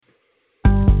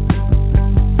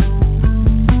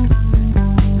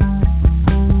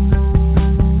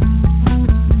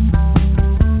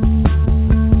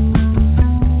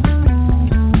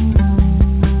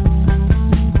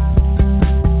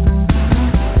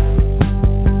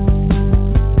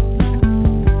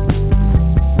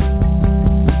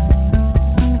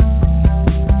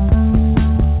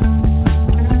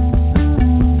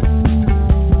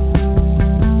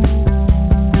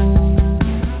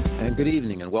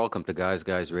welcome to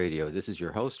Guys Radio. This is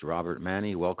your host, Robert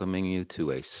Manny, welcoming you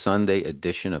to a Sunday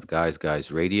edition of Guys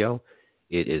Radio.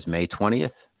 It is May 20th.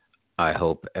 I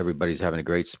hope everybody's having a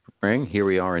great spring. Here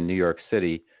we are in New York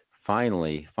City.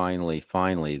 Finally,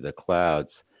 the clouds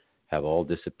have all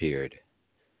disappeared.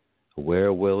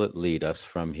 Where will it lead us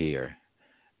from here,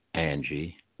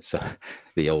 Angie? So,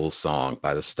 the old song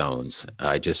by the Stones.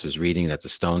 I just was reading that the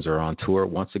Stones are on tour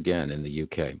once again in the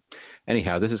UK.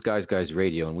 Anyhow, this is Guys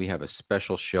Radio, and we have a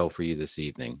special show for you this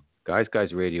evening. Guys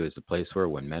Radio is the place where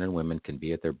when men and women can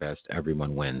be at their best,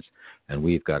 everyone wins. And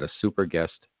we've got a super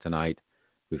guest tonight.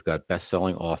 We've got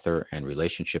best-selling author and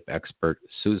relationship expert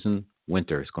Susan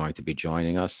Winter is going to be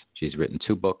joining us. She's written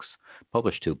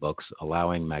published two books,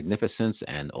 Allowing Magnificence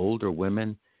and Older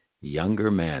Women, Younger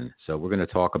Men. So we're going to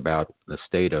talk about the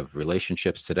state of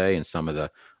relationships today and some of the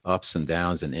ups and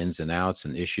downs and ins and outs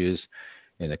and issues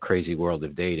in the crazy world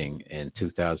of dating in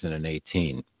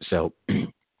 2018. So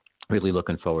really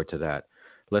looking forward to that.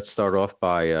 Let's start off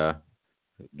by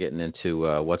getting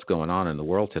into what's going on in the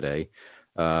world today.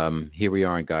 Here we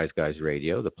are on Guys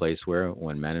Radio, the place where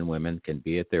when men and women can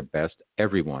be at their best,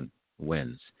 everyone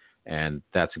wins. And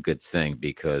that's a good thing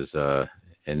because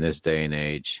in this day and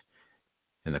age,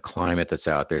 in the climate that's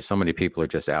out there, so many people are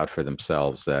just out for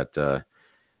themselves that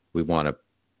we want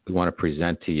to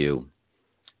present to you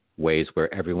ways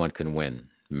where everyone can win.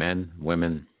 Men,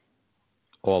 women,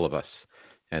 all of us.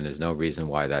 And there's no reason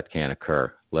why that can't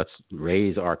occur. Let's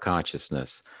raise our consciousness.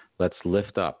 Let's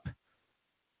lift up.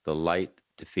 The light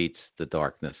defeats the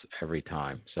darkness every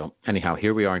time. So anyhow,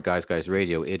 here we are on Guys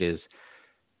Radio. It is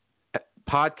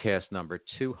podcast number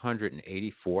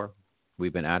 284.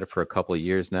 We've been at it for a couple of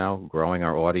years now, growing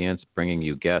our audience, bringing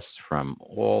you guests from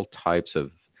all types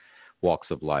of walks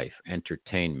of life,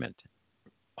 entertainment,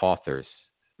 authors,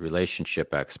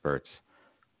 relationship experts,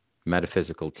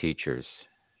 metaphysical teachers,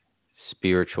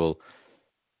 spiritual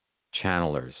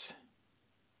channelers,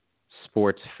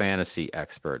 sports fantasy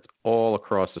experts, all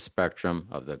across the spectrum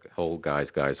of the whole Guys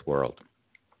world.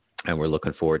 And we're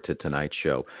looking forward to tonight's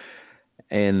show.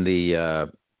 And the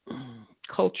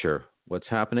culture, what's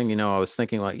happening, I was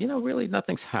thinking really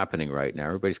nothing's happening right now.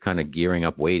 Everybody's kind of gearing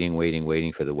up,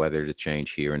 waiting for the weather to change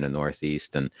here in the Northeast.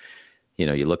 And,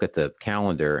 you look at the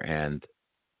calendar and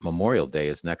Memorial Day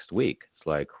is next week. It's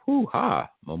like, hoo-ha,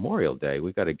 Memorial Day.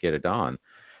 We've got to get it on.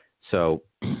 So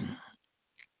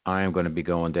I am going to be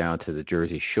going down to the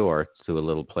Jersey Shore to a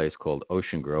little place called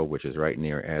Ocean Grove, which is right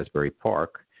near Asbury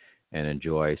Park, and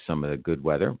enjoy some of the good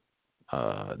weather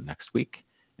next week.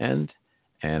 And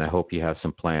I hope you have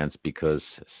some plans because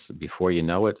before you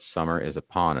know it, summer is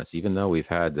upon us. Even though we've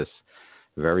had this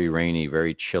very rainy,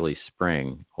 very chilly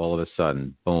spring, all of a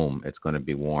sudden, boom, it's going to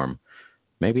be warm.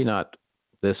 Maybe not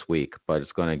this week, but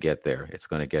it's going to get there. It's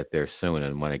going to get there soon.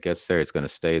 And when it gets there, it's going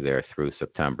to stay there through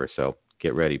September. So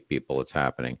get ready, people. It's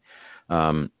happening.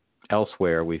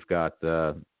 Elsewhere, we've got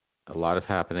a lot of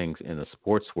happenings in the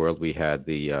sports world. We had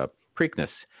the Preakness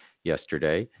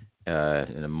yesterday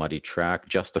in a muddy track.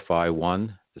 Justify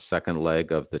won the second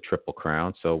leg of the Triple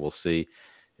Crown. So we'll see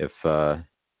if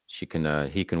he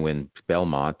can win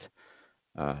Belmont.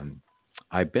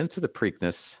 I've been to the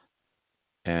Preakness.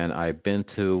 And I've been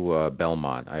to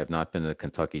Belmont. I have not been to the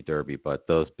Kentucky Derby, but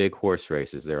those big horse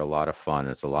races, they're a lot of fun.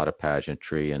 It's a lot of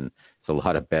pageantry, and it's a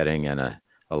lot of betting and a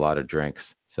lot of drinks.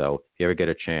 So if you ever get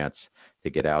a chance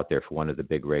to get out there for one of the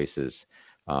big races,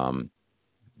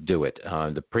 do it.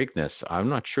 The Preakness, I'm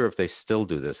not sure if they still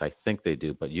do this. I think they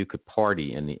do, but you could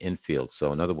party in the infield.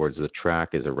 So in other words, the track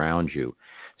is around you.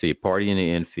 So you party in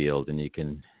the infield, and you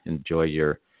can enjoy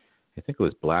I think it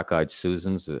was Black Eyed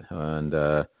Susans,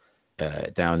 and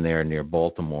down there near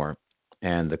Baltimore,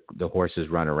 and the horses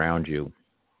run around you.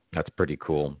 That's pretty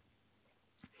cool.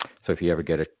 So if you ever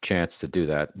get a chance to do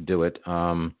that, do it.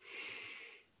 In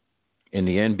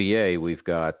the NBA, we've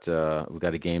got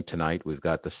a game tonight. We've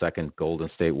got the second Golden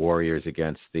State Warriors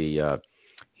against the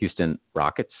Houston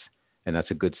Rockets, and that's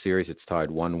a good series. It's tied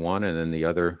 1-1, and then the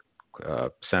other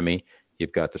semi,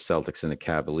 you've got the Celtics and the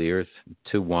Cavaliers,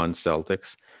 2-1 Celtics.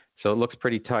 So it looks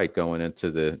pretty tight going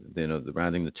into the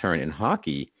rounding the turn in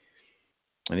hockey.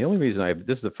 And the only reason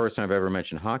this is the first time I've ever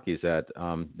mentioned hockey is that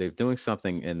they're doing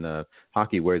something in the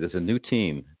hockey where there's a new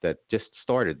team that just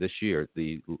started this year,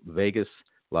 the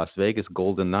Las Vegas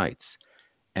Golden Knights.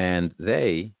 And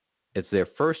it's their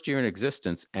first year in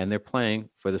existence, and they're playing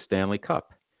for the Stanley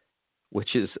Cup,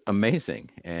 which is amazing.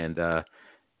 And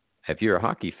if you're a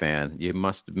hockey fan, you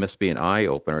must be an eye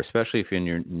opener, especially if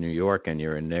you're in New York and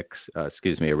you're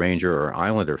a Ranger or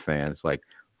Islander fan. It's like,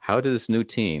 how does this new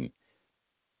team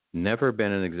never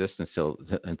been in existence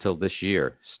until this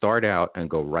year, start out and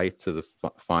go right to the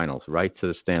finals, right to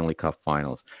the Stanley Cup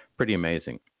finals. Pretty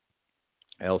amazing.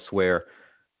 Elsewhere,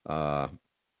 the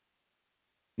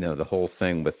whole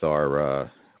thing with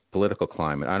our political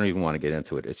climate, I don't even want to get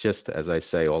into it. It's just, as I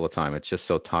say all the time, it's just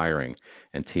so tiring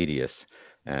and tedious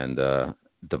and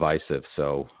divisive.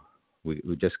 So we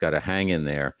just got to hang in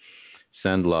there.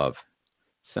 Send love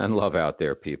out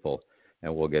there, people,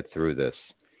 and we'll get through this.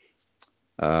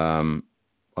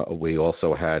 We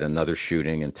also had another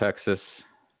shooting in Texas.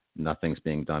 Nothing's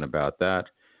being done about that.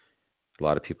 A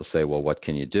lot of people say, well, what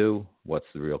can you do? What's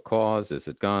the real cause? Is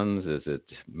it guns? Is it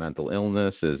mental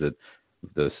illness? Is it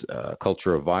this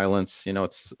culture of violence?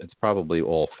 It's probably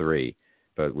all three,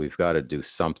 but we've got to do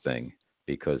something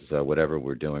because whatever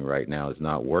we're doing right now is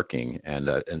not working. And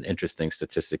an interesting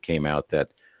statistic came out that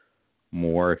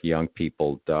more young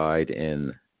people died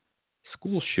in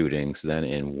school shootings than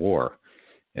in war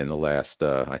in the last,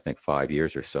 I think, 5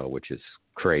 years or so, which is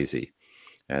crazy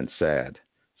and sad.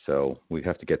 So we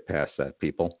have to get past that,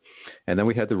 people. And then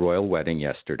we had the royal wedding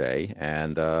yesterday,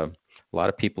 and a lot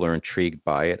of people are intrigued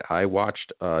by it. I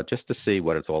watched just to see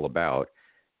what it's all about.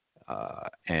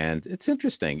 And it's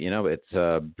interesting.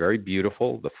 It's very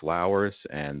beautiful, the flowers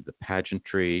and the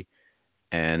pageantry,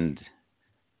 and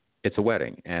it's a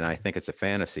wedding. And I think it's a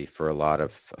fantasy for a lot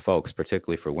of folks,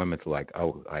 particularly for women, to like,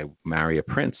 oh, I marry a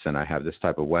prince and I have this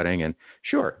type of wedding. And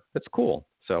sure, that's cool.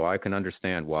 So I can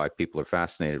understand why people are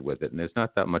fascinated with it. And there's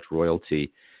not that much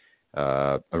royalty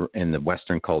in the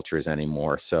Western cultures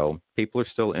anymore. So people are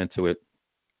still into it.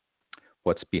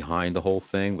 What's behind the whole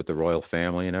thing with the royal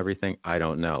family and everything, I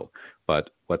don't know. But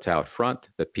what's out front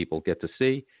that people get to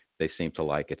see, they seem to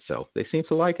like it. So they seem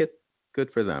to like it.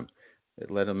 Good for them.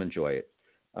 Let them enjoy it.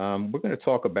 We're going to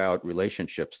talk about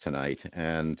relationships tonight.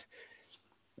 And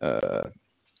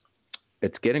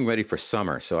it's getting ready for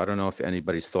summer, so I don't know if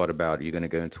anybody's thought about are you going to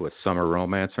go into a summer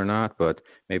romance or not, but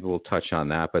maybe we'll touch on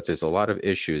that. But there's a lot of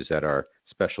issues that our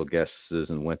special guest,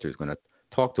 Susan Winter, is going to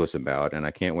talk to us about, and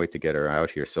I can't wait to get her out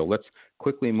here. So let's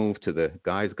quickly move to the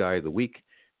Guy's Guy of the Week.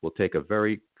 We'll take a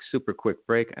very super quick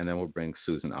break, and then we'll bring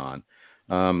Susan on.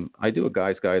 I do a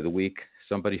Guy's Guy of the Week,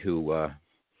 somebody who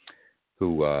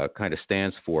kind of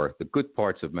stands for the good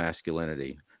parts of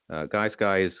masculinity. Guy's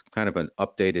Guy is kind of an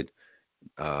updated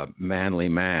manly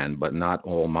man, but not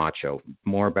all macho.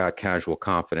 More about casual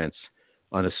confidence,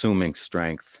 unassuming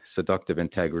strength, seductive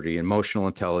integrity, emotional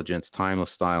intelligence, timeless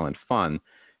style, and fun.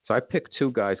 So I picked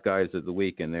two guys of the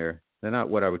week, and they're not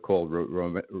what I would call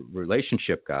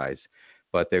relationship guys,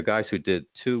 but they're guys who did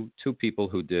two people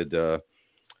who did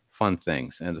fun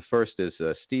things. And the first is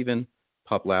Stephen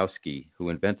Poplawski, who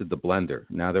invented the blender.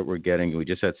 Now that we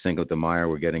just had Cinco de Mayo,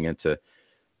 we're getting into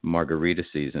margarita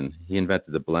season. He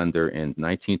invented the blender in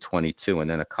 1922, and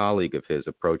then a colleague of his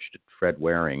approached Fred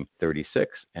Waring,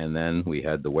 36, and then we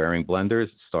had the Waring blenders.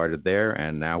 It started there,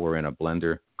 and now we're in a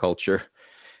blender culture.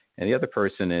 And the other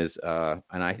person is,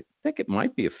 and I think it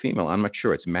might be a female, I'm not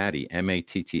sure, it's Maddie,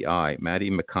 Matti,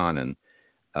 Maddie McConnon,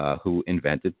 who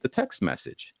invented the text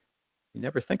message. You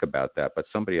never think about that, but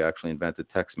somebody actually invented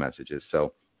text messages.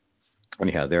 So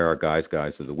anyhow, there are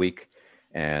guys of the week,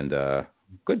 and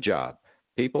good job,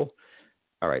 people.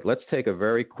 All right, let's take a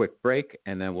very quick break,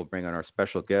 and then we'll bring on our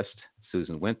special guest,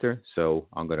 Susan Winter. So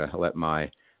I'm going to let my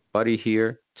buddy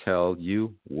here tell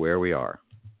you where we are.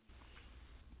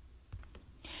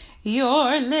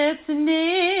 You're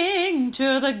listening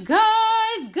to the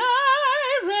Guy's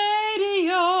Guy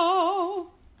Radio.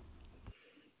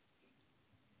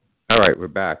 All right, we're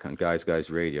back on Guys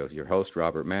Radio. Your host,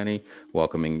 Robert Manny,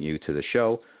 welcoming you to the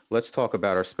show. Let's talk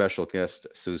about our special guest,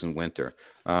 Susan Winter.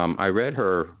 I read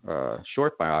her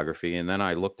short biography, and then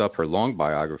I looked up her long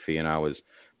biography, and I was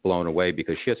blown away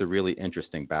because she has a really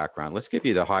interesting background. Let's give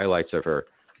you the highlights of her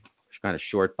kind of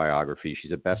short biography.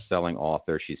 She's a best-selling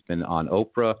author. She's been on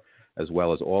Oprah as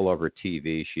well as all over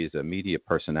TV. She's a media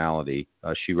personality.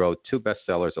 She wrote 2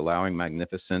 bestsellers, Allowing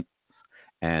Magnificence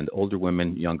and Older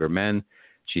Women, Younger Men.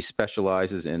 She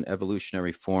specializes in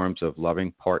evolutionary forms of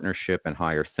loving partnership and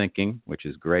higher thinking, which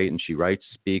is great. And she writes,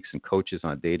 speaks, and coaches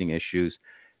on dating issues,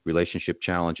 relationship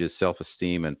challenges,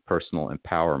 self-esteem, and personal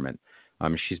empowerment.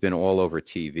 She's been all over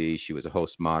TV. She was a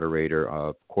host moderator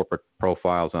of Corporate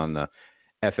Profiles on the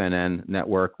FNN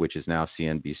network, which is now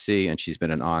CNBC, and she's been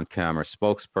an on-camera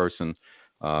spokesperson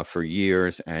for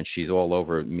years, and she's all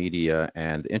over media.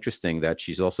 And interesting that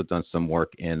she's also done some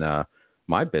work in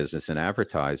my business in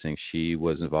advertising. She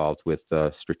was involved with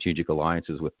strategic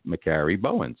alliances with McGarry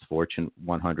Bowens, Fortune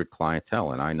 100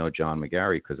 clientele, and I know John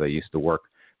McGarry because I used to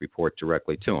report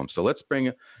directly to him. So let's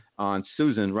bring on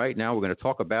Susan right now. We're going to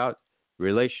talk about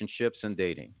relationships and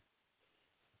dating.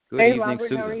 Good Hey, evening, Robert,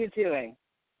 Susan. how are you doing?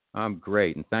 I'm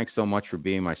great, and thanks so much for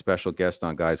being my special guest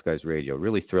on Guys Guys Radio.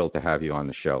 Really thrilled to have you on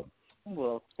the show.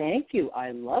 Well, thank you.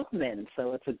 I love men,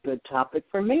 so it's a good topic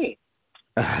for me.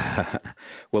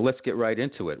 Well, let's get right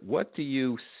into it. What do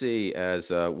you see as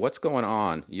what's going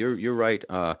on? You're right.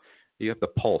 You have the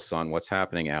pulse on what's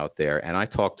happening out there, and I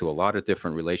talk to a lot of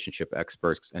different relationship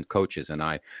experts and coaches, and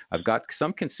I've got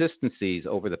some consistencies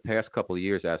over the past couple of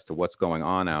years as to what's going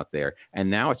on out there, and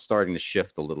now it's starting to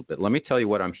shift a little bit. Let me tell you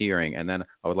what I'm hearing, and then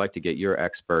I would like to get your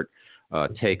expert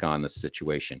take on the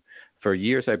situation. For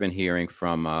years, I've been hearing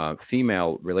from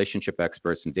female relationship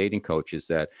experts and dating coaches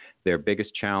that their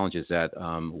biggest challenge is that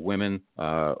women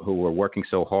who are working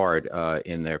so hard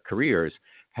in their careers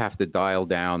have to dial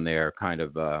down their kind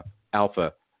of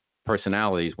alpha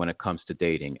personalities when it comes to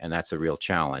dating, and that's a real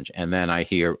challenge. And then I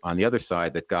hear on the other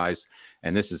side that guys,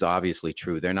 and this is obviously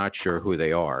true, they're not sure who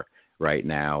they are right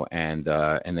now, and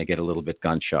they get a little bit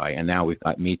gun shy. And now we've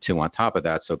got Me Too on top of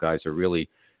that, so guys are really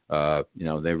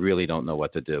they really don't know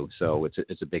what to do. So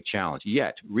it's a big challenge.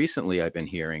 Yet, recently I've been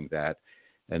hearing that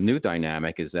a new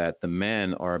dynamic is that the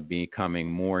men are becoming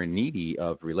more needy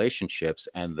of relationships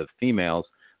and the females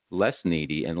less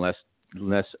needy and less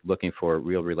looking for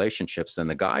real relationships than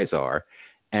the guys are.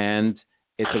 And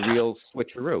it's a real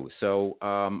switcheroo. So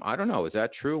I don't know. Is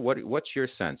that true? What's your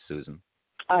sense, Susan?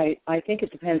 I think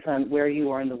it depends on where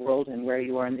you are in the world and where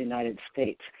you are in the United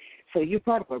States. So you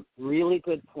brought up a really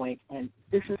good point, and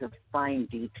this is a fine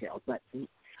detail, but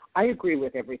I agree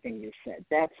with everything you said.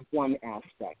 That's one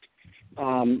aspect.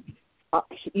 So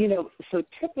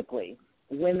typically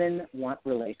women want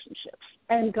relationships,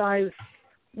 and guys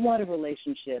want a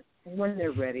relationship when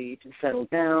they're ready to settle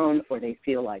down or they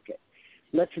feel like it.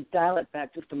 Let's dial it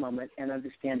back just a moment and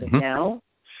understand that now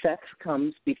sex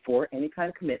comes before any kind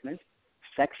of commitment.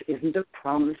 Sex isn't a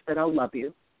promise that I'll love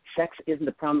you. Sex isn't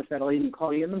a promise that I'll even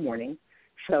call you in the morning.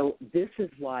 So this is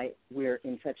why we're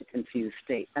in such a confused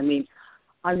state. I mean,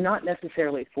 I'm not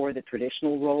necessarily for the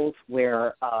traditional roles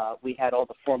where we had all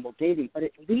the formal dating, but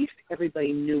at least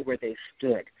everybody knew where they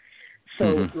stood.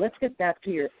 So let's get back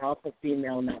to your alpha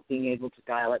female not being able to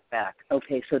dial it back.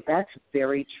 Okay, so that's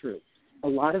very true. A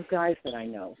lot of guys that I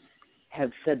know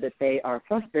have said that they are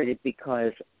frustrated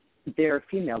because their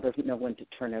female doesn't know when to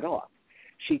turn it off.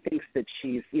 She thinks that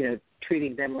she's,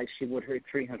 treating them like she would her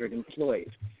 300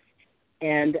 employees.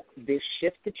 And this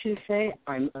shift that you say,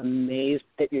 I'm amazed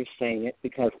that you're saying it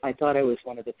because I thought I was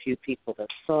one of the few people that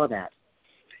saw that.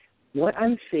 What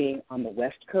I'm seeing on the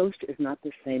West Coast is not the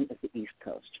same as the East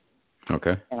Coast.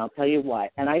 Okay. And I'll tell you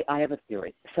why. And I have a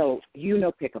theory. So you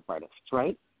know pickup artists,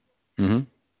 right? Mm-hmm.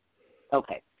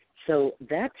 Okay. So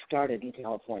that started in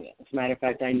California. As a matter of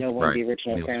fact, I know one of the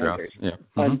original founders. Yeah.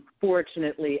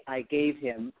 Unfortunately, I gave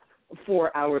him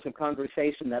 4 hours of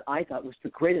conversation that I thought was the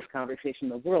greatest conversation in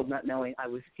the world, not knowing I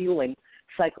was fueling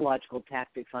psychological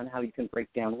tactics on how you can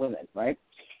break down women, right?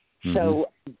 So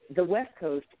the West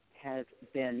Coast has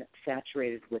been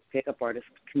saturated with pickup artist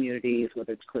communities,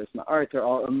 whether it's Charisma Arts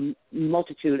or a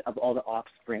multitude of all the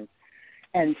offspring.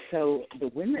 And so the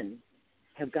women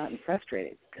have gotten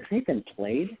frustrated because they've been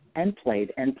played and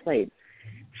played and played.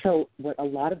 So what a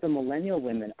lot of the millennial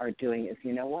women are doing is,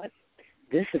 you know what?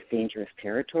 This is dangerous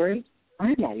territory.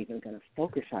 I'm not even going to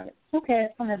focus on it. Okay,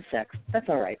 I'll have sex. That's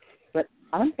all right. But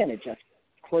I'm going to just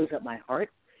close up my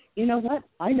heart. You know what?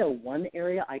 I know one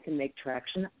area I can make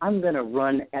traction. I'm going to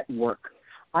run at work.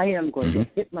 I am going to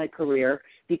hit my career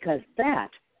because that,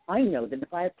 I know that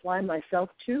if I apply myself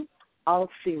to, I'll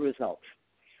see results.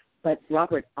 But,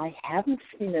 Robert, I haven't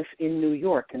seen this in New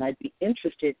York, and I'd be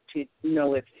interested to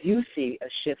know if you see a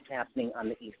shift happening on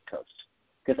the East Coast,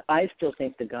 because I still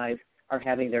think the guys are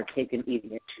having their cake and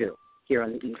eating it, too, here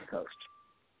on the East Coast.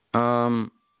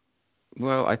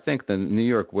 Well, I think the New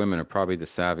York women are probably the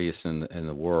savviest in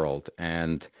the world,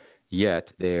 and yet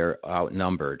they're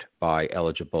outnumbered by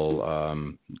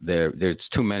eligible. There's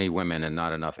too many women and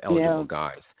not enough eligible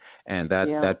guys. And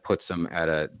that puts them at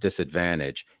a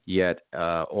disadvantage. Yet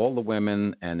all the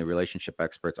women and the relationship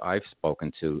experts I've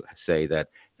spoken to say that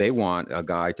they want a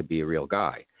guy to be a real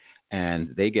guy.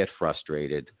 And they get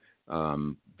frustrated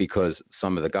because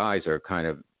some of the guys are kind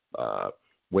of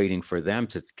waiting for them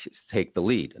to take the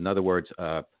lead. In other words,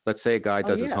 let's say a guy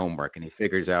does his homework and he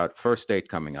figures out first date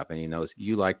coming up and he knows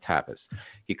you like tapas.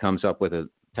 He comes up with a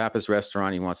tapas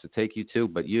restaurant he wants to take you to,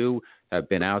 but you have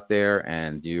been out there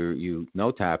and you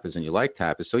know tapas and you like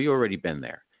tapas, so you've already been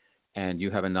there and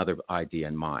you have another idea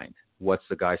in mind. What's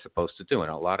the guy supposed to do?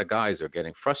 And a lot of guys are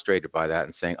getting frustrated by that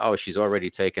and saying, oh, she's already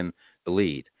taken the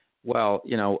lead. Well,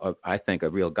 I think a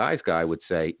real guy's guy would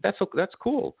say, that's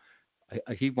cool.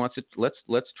 he wants it.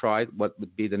 Let's try what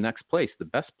would be the next place, the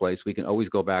best place. We can always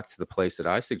go back to the place that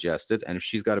I suggested, and if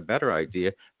she's got a better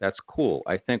idea, that's cool.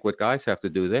 I think what guys have to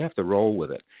do, they have to roll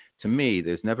with it. To me,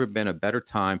 there's never been a better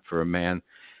time for a man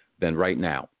than right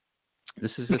now.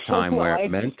 This is a time where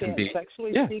men can be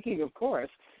sexually speaking, of course.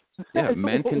 Yeah,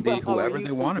 men can be whoever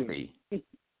they want to be,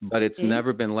 but it's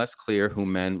never been less clear who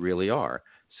men really are.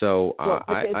 So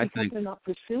I think they're not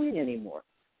pursuing anymore.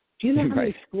 Do you know how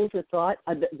many schools of thought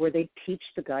where they teach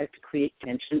the guys to create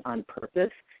tension on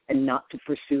purpose and not to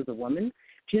pursue the woman?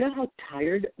 Do you know how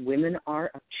tired women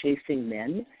are of chasing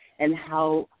men and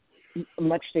how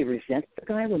much they resent the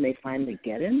guy when they finally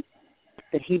get him?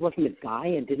 That he wasn't a guy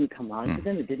and didn't come on to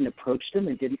them and didn't approach them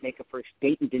and didn't make a first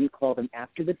date and didn't call them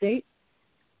after the date?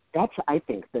 That's, I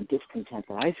think, the discontent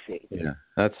that I see. Yeah,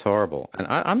 that's horrible. And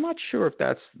I'm not sure if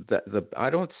that's I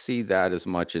don't see that as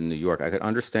much in New York. I could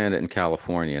understand it in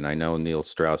California, and I know Neil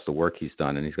Strauss, the work he's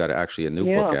done, and he's got actually a new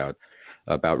book out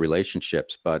about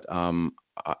relationships. But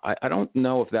I don't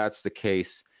know if that's the case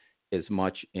as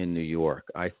much in New York.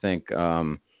 I think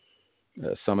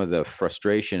some of the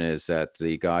frustration is that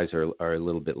the guys are a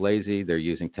little bit lazy. They're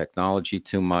using technology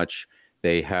too much.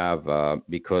 They have,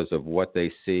 because of what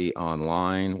they see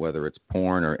online, whether it's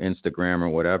porn or Instagram or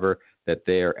whatever, that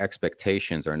their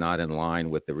expectations are not in line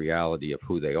with the reality of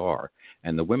who they are.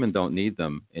 And the women don't need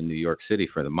them in New York City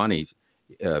for the money,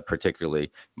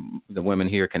 particularly. The women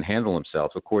here can handle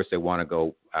themselves. Of course, they want to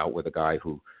go out with a guy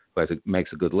who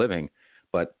makes a good living,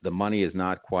 but the money is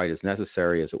not quite as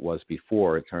necessary as it was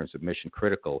before in terms of mission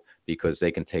critical because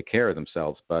they can take care of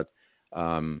themselves. But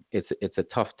it's a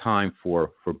tough time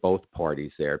for both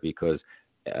parties there because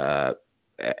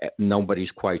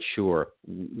nobody's quite sure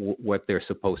what they're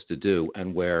supposed to do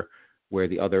and where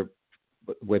the other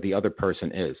person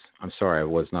is. I'm sorry, I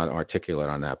was not articulate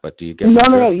on that, but do you get?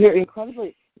 No, you're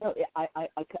incredibly. No,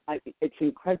 it's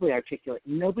incredibly articulate.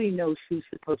 Nobody knows who's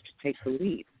supposed to take the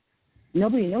lead.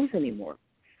 Nobody knows anymore.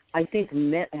 I think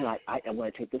men, and I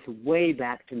want to take this way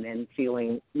back to men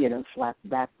feeling, slapped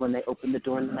back when they opened the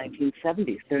door in the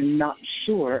 1970s. They're not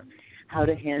sure how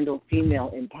to handle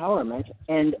female empowerment,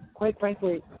 and quite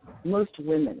frankly, most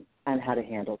women on how to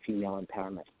handle female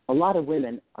empowerment. A lot of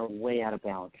women are way out of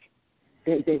balance.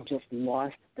 They've just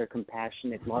lost their compassion.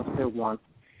 They've lost their warmth.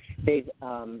 They've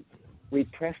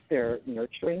repressed their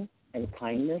nurturing and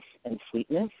kindness and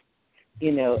sweetness.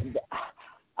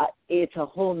 It's a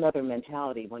whole nother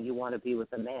mentality when you want to be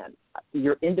with a man.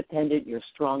 You're independent, you're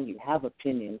strong, you have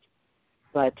opinions.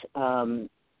 But,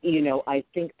 I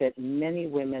think that many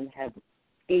women have,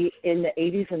 in the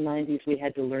 80s and 90s, we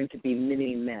had to learn to be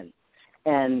mini men.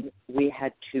 And we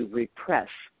had to repress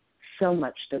so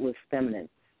much that was feminine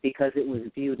because it was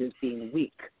viewed as being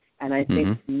weak. And I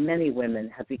think many women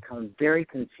have become very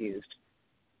confused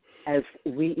as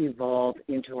we evolve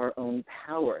into our own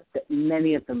power, that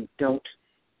many of them don't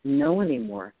know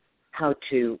anymore how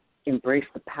to embrace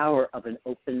the power of an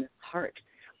open heart.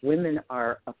 Women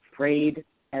are afraid,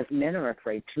 as men are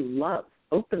afraid, to love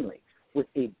openly with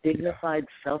a dignified,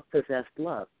 self-possessed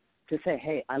love, to say,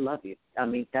 hey, I love you. I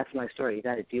mean, that's my story. You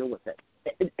got to deal with it.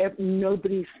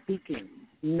 Nobody's speaking.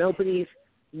 Nobody's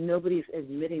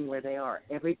admitting where they are.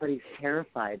 Everybody's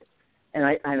terrified. And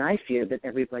I fear that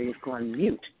everybody's gone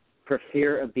mute for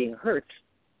fear of being hurt.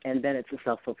 And then it's a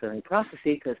self-fulfilling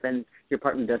prophecy because then your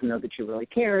partner doesn't know that you really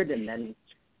cared, and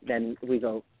then we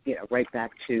go, right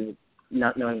back to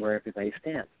not knowing where everybody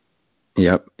stands.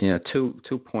 Yep. Yeah.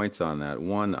 Two points on that.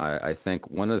 One, I think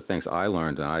one of the things I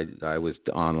learned, and I was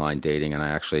online dating, and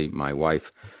my wife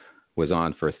was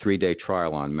on for a 3-day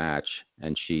trial on Match,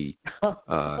 and she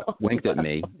winked at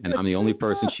me, and I'm the only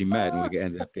person she met, and we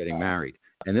ended up getting married.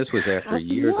 And this was after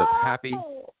years of happy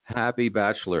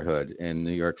bachelorhood in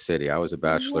New York City. I was a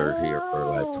bachelor here for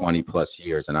like 20 plus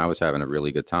years, and I was having a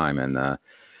really good time. And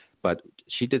but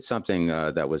she did something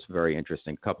that was very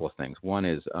interesting. A couple of things. One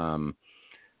is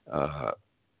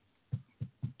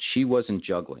she wasn't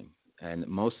juggling, and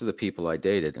most of the people I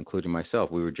dated, including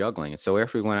myself, we were juggling. And so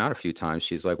after we went out a few times,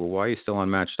 she's like, "Well, why are you still on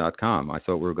Match.com? I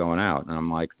thought we were going out." And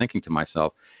I'm like thinking to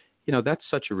myself, that's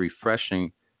such a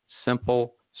refreshing,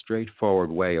 simple, straightforward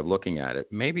way of looking at it.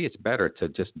 Maybe it's better to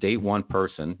just date one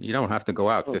person. You don't have to go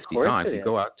out 50 times. You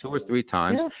go out 2 or 3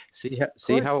 times, see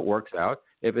how it works out.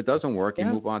 If it doesn't work, you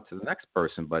move on to the next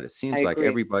person. But it seems like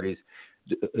everybody's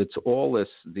it's all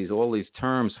these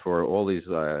terms for all these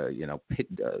benching,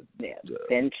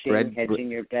 hedging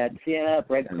your bets,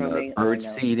 breadcrumbing, bird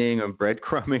seeding and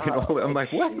breadcrumbing and all that. I'm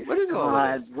like, what is all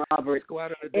this? Robert, let's go out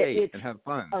on a date and have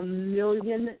fun. A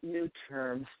million new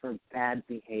terms for bad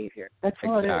behavior. That's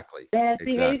all exactly. it is. Bad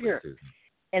behavior.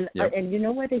 And Yep. and you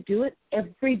know why they do it?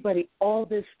 Everybody, all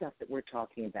this stuff that we're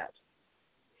talking about,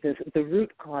 the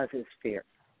root cause is fear.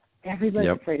 Everybody's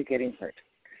Yep. afraid of getting hurt.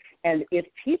 And if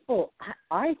people,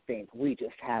 I think we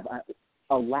just have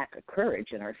a lack of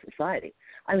courage in our society.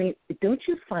 I mean, don't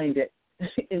you find it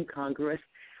incongruous?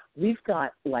 We've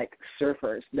got like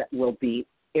surfers that will be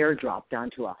airdropped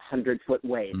onto 100-foot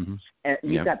wave. Mm-hmm. And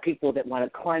you've got people that want to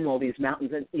climb all these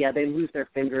mountains, and they lose their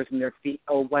fingers and their feet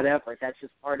or whatever. That's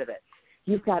just part of it.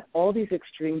 You've got all these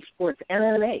extreme sports.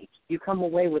 MMA, you come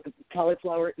away with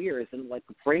cauliflower ears and like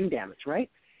brain damage, right?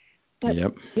 But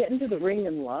Yep. get into the ring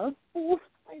and love,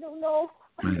 I don't know.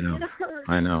 I'm going to hurt.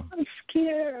 I know. I'm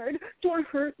scared. Don't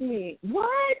hurt me.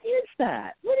 What is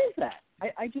that? What is that?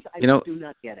 I just do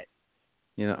not get it.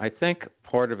 I think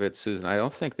part of it, Susan, I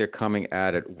don't think they're coming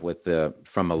at it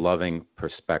from a loving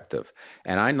perspective.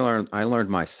 And I learned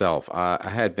myself.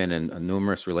 I had been in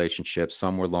numerous relationships.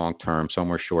 Some were long-term, some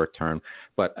were short-term.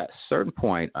 But at a certain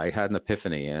point, I had an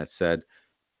epiphany, and it said,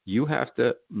 you have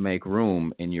to make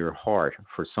room in your heart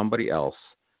for somebody else,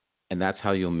 and that's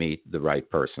how you'll meet the right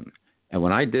person. And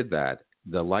when I did that,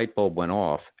 the light bulb went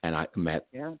off, and I met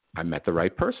the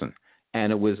right person.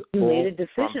 And it was you all made a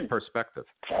decision. from perspective.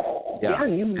 Yeah,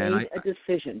 you made a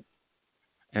decision.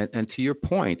 And to your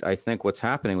point, I think what's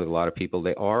happening with a lot of people,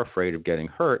 they are afraid of getting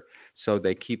hurt, so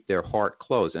they keep their heart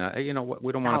closed. And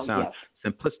we don't want to sound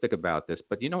simplistic about this,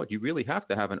 but you know what? You really have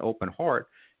to have an open heart.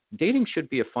 Dating should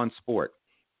be a fun sport,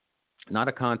 not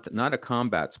a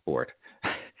combat sport.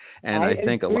 And I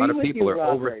think a lot of people are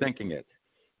overthinking it.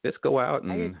 Just go out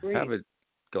and have a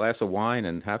glass of wine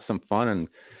and have some fun and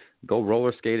go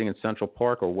roller skating in Central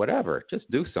Park or whatever. Just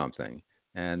do something,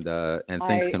 and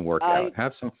things can work out.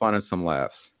 Have some fun and some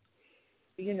laughs.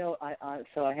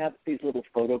 So I have these little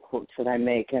photo quotes that I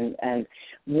make, and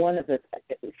one of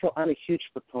so I'm a huge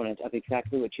proponent of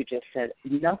exactly what you just said.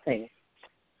 Nothing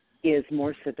is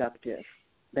more seductive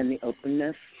than the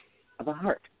openness of a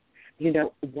heart.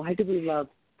 Why do we love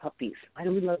puppies? Why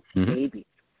do we love babies?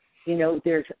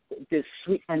 There's this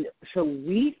sweet, and so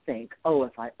we think,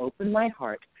 if I open my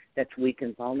heart, that's weak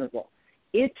and vulnerable.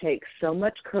 It takes so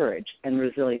much courage and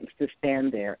resilience to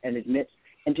stand there and admit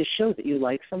and to show that you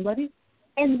like somebody.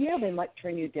 And they might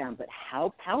turn you down, but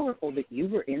how powerful that you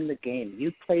were in the game.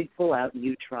 You played full out and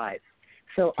you tried.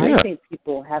 So I think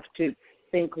people have to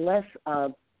think less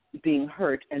of being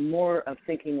hurt and more of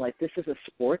thinking like this is a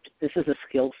sport, this is a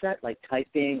skill set like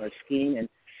typing or skiing, and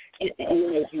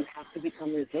you have to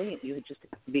become resilient. You just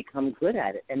have to become good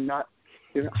at it, and not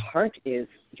your heart is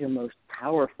your most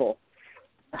powerful,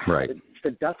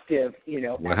 seductive.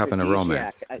 What happened to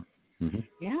romance?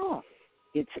 Yeah,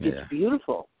 it's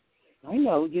beautiful. I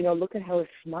know. Look at how a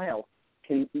smile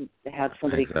can have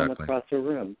somebody come across a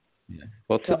room. Yeah.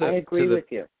 Well, I agree with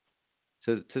you.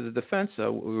 To the defense,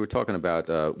 we were talking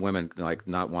about women like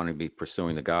not wanting to be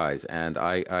pursuing the guys, and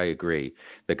I agree.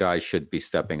 The guys should be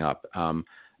stepping up,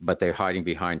 but they're hiding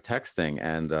behind texting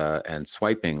and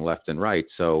swiping left and right.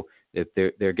 So if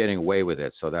they're getting away with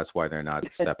it, so that's why they're not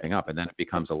stepping up, and then it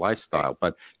becomes a lifestyle.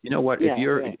 But you know what? If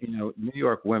you're, New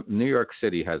York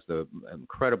City has the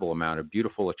incredible amount of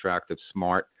beautiful, attractive,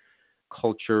 smart,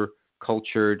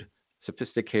 cultured,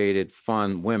 sophisticated,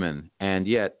 fun women, and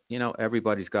yet,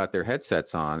 everybody's got their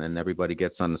headsets on, and everybody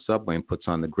gets on the subway and puts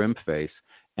on the grim face,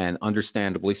 and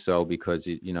understandably so, because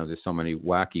there's so many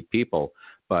wacky people.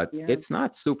 But it's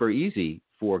not super easy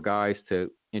for guys to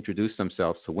introduce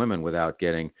themselves to women without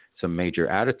getting some major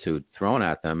attitude thrown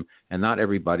at them, and not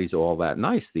everybody's all that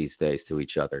nice these days to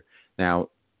each other. Now,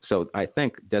 so I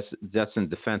think that's in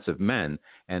defense of men,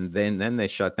 and then they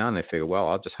shut down. They figure, well,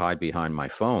 I'll just hide behind my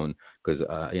phone because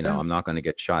I'm not going to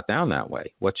get shot down that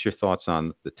way. What's your thoughts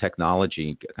on the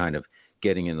technology kind of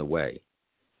getting in the way?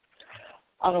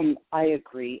 I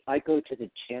agree. I go to the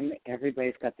gym.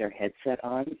 Everybody's got their headset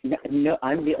on. No,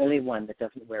 I'm the only one that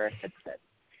doesn't wear a headset.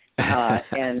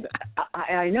 And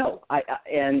I know.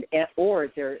 Or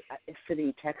they're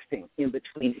sitting texting in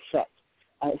between sets.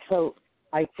 So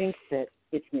I think that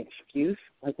it's an excuse,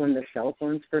 like when the cell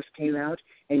phones first came out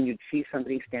and you'd see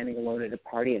somebody standing alone at a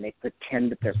party and they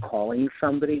pretend that they're calling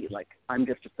somebody, like, I'm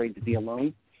just afraid to be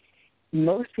alone.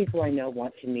 Most people I know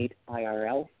want to meet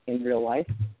IRL in real life.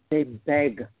 They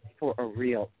beg for a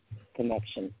real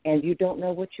connection. And you don't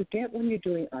know what you get when you're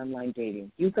doing online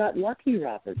dating. You got lucky,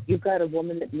 Robert. You got a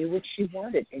woman that knew what she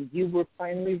wanted, and you were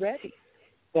finally ready.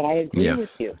 But I agree with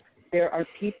you. There are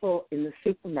people in the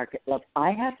supermarket. Look,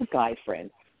 I have a guy friend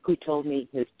who told me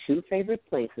his two favorite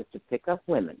places to pick up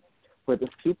women were the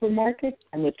supermarket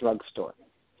and the drugstore.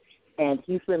 And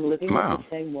he's been living with the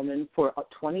same woman for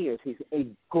 20 years. He's a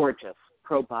gorgeous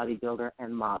pro bodybuilder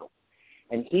and model.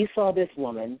 And he saw this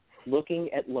woman looking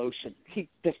at lotion. He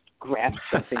just grabbed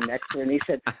something next to her, and he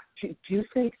said, do you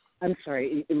think, I'm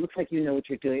sorry, it looks like you know what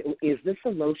you're doing. Is this a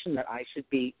lotion that I should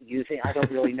be using? I don't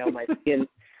really know my skin.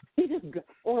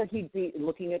 Or he'd be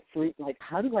looking at fruit like,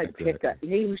 how do I pick up?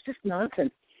 He was just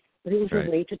nonsense. But it was a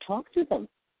way to talk to them.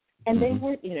 And they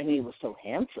weren't, and he was so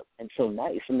handsome and so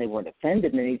nice, and they weren't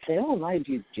offended. And then he'd say, oh, my,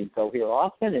 do you go here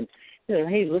often? And,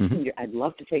 hey, listen, I'd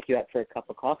love to take you out for a cup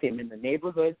of coffee. I'm in the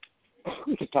neighborhood.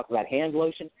 We could talk about hand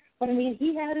lotion. But, I mean,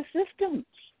 he had a system,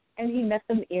 and he met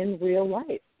them in real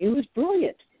life. It was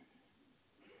brilliant.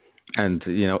 And,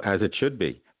 as it should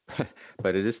be.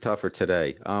 But it is tougher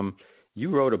today. You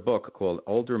wrote a book called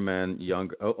Older Women,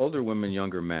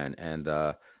 Younger Men.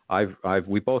 And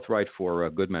we both write for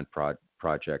Good Men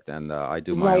Project, and I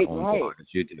do my own blog, as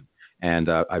you do. And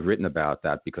I've written about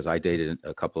that because I dated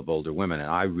a couple of older women, and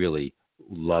I really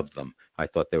loved them. I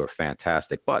thought they were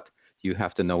fantastic. But you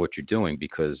have to know what you're doing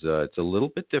because it's a little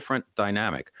bit different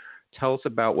dynamic. Tell us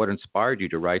about what inspired you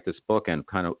to write this book and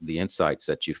kind of the insights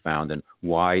that you found and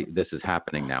why this is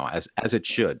happening now, as it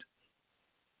should.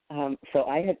 So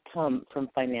I had come from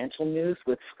financial news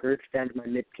with skirts down to my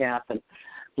mid-calf and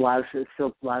blouses,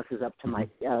 silk blouses up to my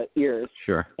ears.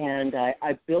 Sure. And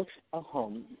I built a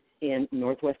home in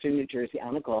northwestern New Jersey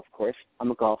on a golf course.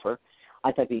 I'm a golfer.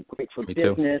 I thought it'd be great for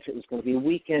business. It was going to be a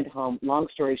weekend home. Long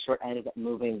story short, I ended up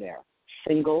moving there.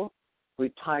 Single,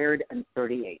 retired, and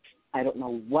 38. I don't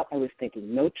know what I was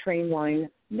thinking. No train line,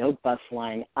 no bus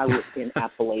line. I was in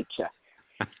Appalachia.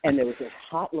 And there was this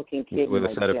hot-looking kid with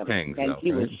in a my set gym, of pings, and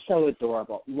he was so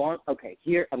adorable.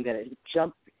 Here I'm going to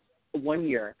jump 1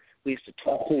 year. We used to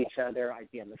talk to each other.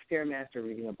 I'd be on the Stairmaster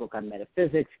reading a book on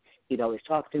metaphysics. He'd always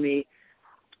talk to me.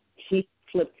 He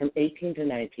flipped from 18 to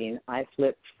 19. I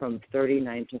flipped from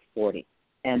 39 to 40.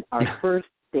 And our first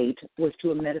date was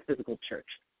to a metaphysical church.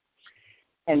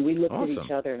 And we looked at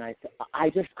each other, and I said,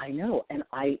 I know. And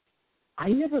I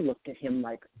never looked at him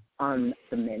like on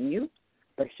the menu,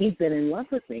 but he'd been in love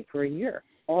with me for a year.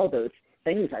 All those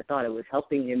things I thought I was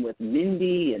helping him with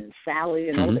Mindy and Sally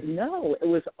and all that. No, it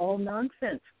was all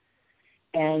nonsense.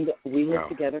 And we lived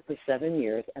together for 7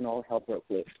 years, and all hell broke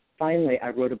loose. Finally, I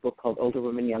wrote a book called Older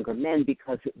Women, Younger Men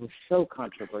because it was so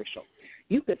controversial.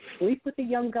 You could sleep with a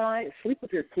young guy, sleep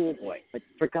with your cool boy, but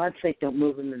for God's sake, don't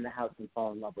move him in the house and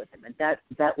fall in love with him. And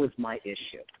that was my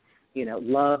issue.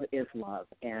 Love is love.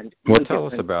 And tell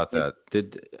us about that.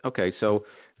 So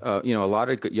a lot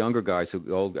of younger guys who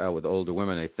go out with older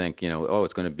women, they think,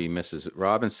 it's going to be Mrs.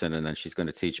 Robinson, and then she's going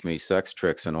to teach me sex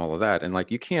tricks and all of that. And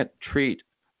you can't treat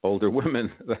older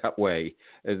women that way.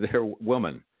 They're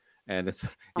women. And it's,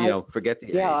 forget the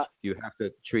age. You have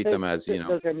to treat them as,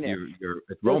 your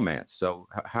romance. So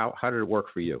how did it work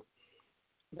for you?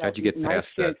 How'd you get past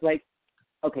that?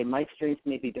 My experience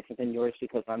may be different than yours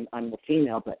because I'm a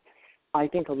female, but I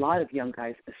think a lot of young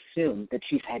guys assume that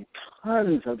she's had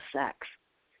tons of sex.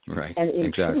 Right. And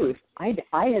in truth,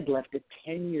 I had left a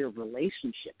 10-year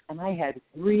relationship, and I had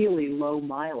really low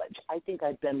mileage. I think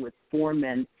I'd been with 4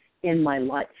 men in my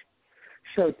life.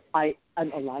 So a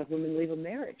lot of women leave a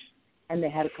marriage, and they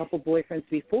had a couple boyfriends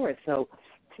before. So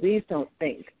please don't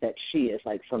think that she is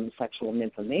like some sexual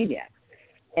nymphomaniac.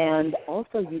 And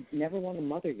also, you never want to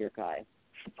mother your guy.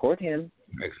 Support him.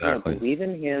 Exactly. Believe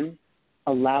in him.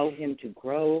 Allow him to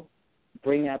grow.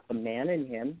 Bring out the man in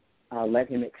him. Let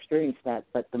him experience that.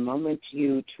 But the moment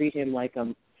you treat him like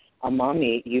a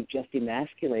mommy, you've just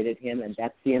emasculated him, and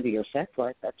that's the end of your sex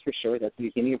life. That's for sure. That's the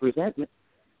beginning of resentment.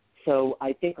 So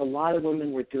I think a lot of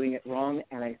women were doing it wrong,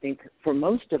 and I think for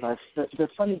most of us, the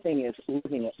funny thing is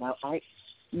living it now. I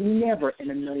never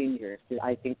in a million years did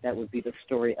I think that would be the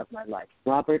story of my life.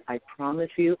 Robert, I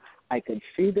promise you, I could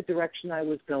see the direction I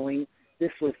was going. This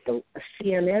was a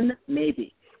CNN,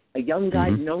 maybe. A young guy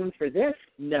known for this,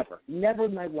 never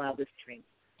in my wildest dreams.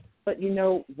 But,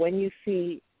 when you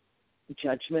see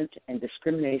judgment and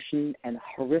discrimination and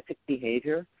horrific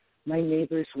behavior, my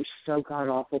neighbors were so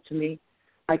god-awful to me.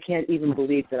 I can't even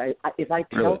believe that if I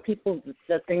tell people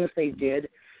the things they did,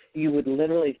 you would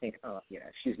literally think, oh, yeah,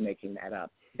 she's making that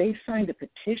up. They signed a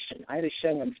petition. I had a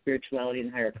show on spirituality and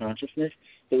higher consciousness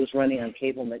that was running on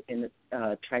cable in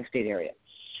the tri-state area.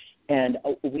 And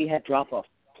we had drop-off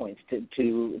points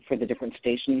for the different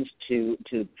stations to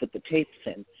put the tapes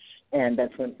in. And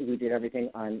that's when we did everything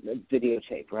on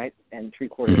videotape, right, and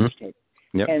 3/4-inch tape.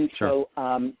 Yep, and sure.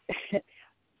 So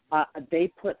they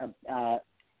put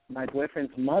my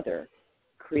boyfriend's mother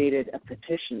created a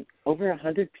petition. Over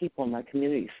 100 people in my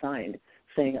community signed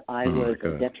saying I was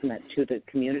a detriment to the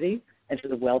community and to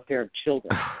the welfare of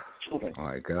children. Oh,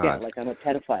 my God. Yeah, like I'm a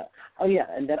pedophile. Oh, yeah,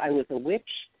 and that I was a witch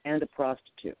and a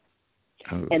prostitute.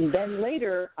 Oh. And then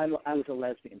later, I was a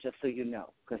lesbian, just so you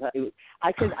know, because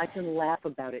I can laugh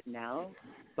about it now,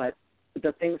 but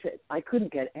the things that I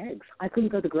couldn't get eggs, I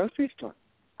couldn't go to the grocery store,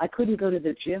 I couldn't go to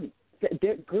the gym.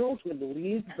 Girls would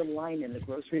leave the line in the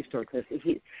grocery store because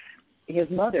his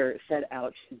mother set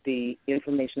out the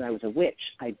information I was a witch.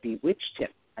 I bewitched him.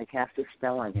 I cast a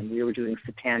spell on him. We were doing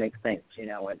satanic things, you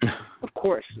know. And of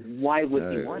course, why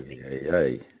would he want me?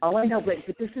 Oh, I know, but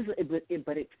this is,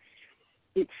 but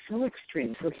it's so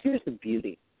extreme. So here's the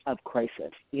beauty of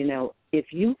crisis. You know, if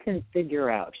you can figure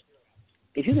out,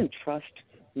 if you can trust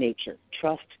nature,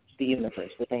 trust the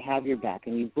universe, that they have your back,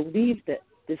 and you believe that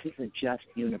this is a just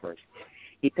universe,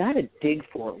 you got to dig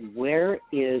for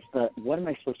what am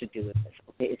I supposed to do with this?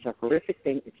 Okay, it's a horrific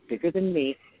thing. It's bigger than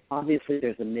me. Obviously,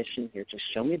 there's a mission here. Just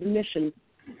show me the mission.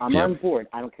 I'm on board.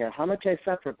 I don't care how much I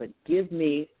suffer, but give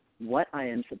me what I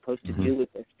am supposed to do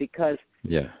with this, because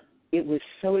it was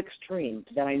so extreme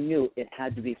that I knew it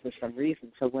had to be for some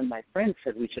reason. So when my friend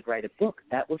said we should write a book,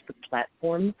 that was the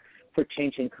platform for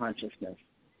changing consciousness,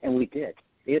 and we did.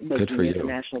 It was an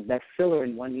international bestseller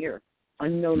in 1 year.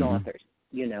 Unknown authors,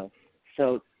 you know.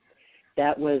 So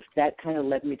that kind of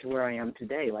led me to where I am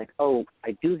today. Like, oh,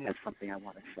 I do have something I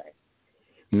want to say.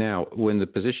 Now, when the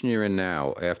position you're in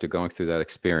now, after going through that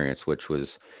experience, which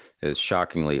is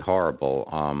shockingly horrible,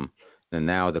 and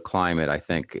now the climate, I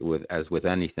think, as with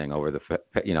anything over the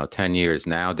 10 years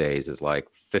nowadays is like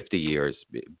 50 years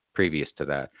previous to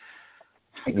that.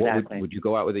 Exactly. Would you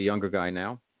go out with a younger guy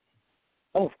now?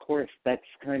 Oh, of course. That's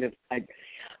kind of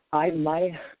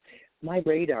my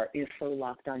radar is so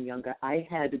locked on younger. I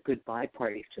had goodbye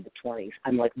parties to the 20s.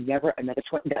 I'm like, never another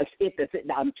 20. That's it.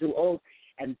 Now I'm too old.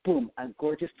 And boom, a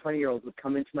gorgeous 20-year-old would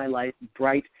come into my life,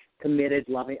 bright, committed,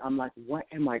 loving. I'm like, what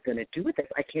am I going to do with this?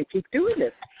 I can't keep doing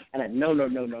this. And I, no.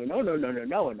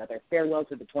 Another farewell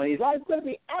to the 20s. I'm going to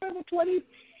be out of the 20s.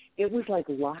 It was like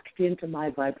locked into my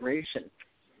vibration.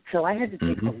 So I had to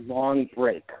take a long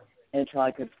break until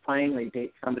I could finally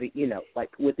date somebody, you know, like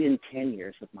within 10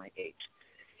 years of my age.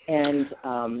 And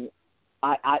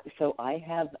so I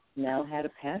have now had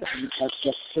a pattern of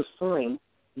just preferring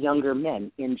younger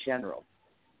men in general.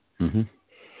 Mm-hmm.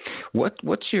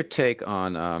 What's your take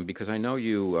on, because I know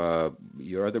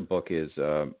your other book is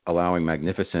Allowing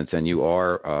Magnificence, and you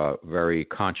are a very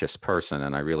conscious person,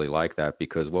 and I really like that,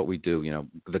 because what we do, you know,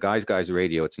 the Guys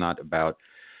Radio, it's not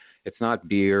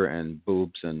beer and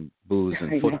boobs and booze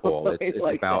and football. It's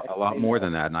like about a lot more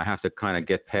than that, and I have to kind of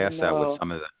get past that with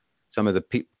some of the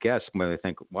guests when they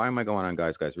think, why am I going on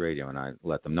Guys Radio? And I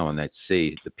let them know, and they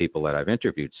see the people that I've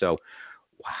interviewed. So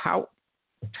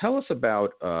tell us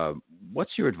about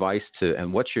what's your advice to,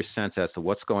 and what's your sense as to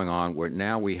what's going on where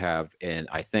now we have, and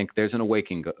I think there's an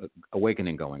awakening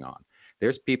going on.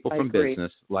 There's people from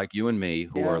business like you and me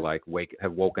who are like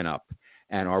have woken up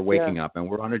and are waking up, and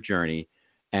we're on a journey.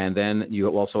 And then you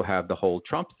also have the whole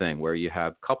Trump thing where you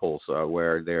have couples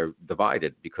where they're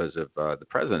divided because of the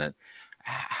president.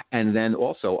 And then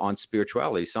also on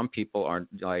spirituality, some people are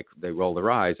like, they roll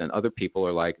their eyes, and other people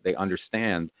are like, they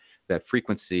understand that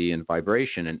frequency and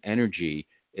vibration and energy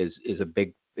is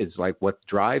like what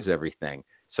drives everything.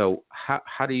 So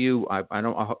how do you, I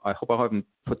hope I haven't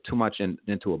put too much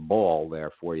into a ball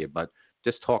there for you, but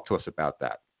just talk to us about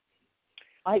that.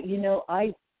 I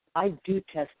do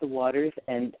test the waters,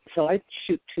 and so I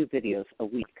shoot 2 videos a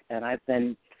week, and I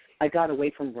got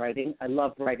away from writing. I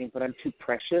love writing, but I'm too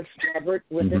precious, Robert,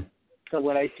 with it. So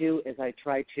what I do is I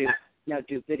try to now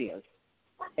do videos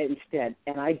instead.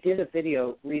 And I did a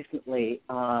video recently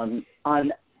on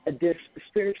this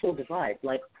spiritual divide.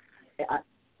 Like,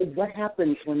 what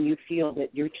happens when you feel that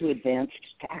you're too advanced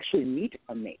to actually meet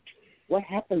a mate? What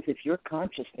happens if your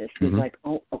consciousness is like,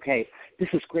 oh, okay, this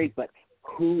is great, but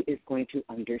who is going to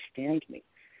understand me?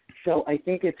 So I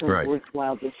think it's a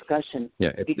worthwhile discussion.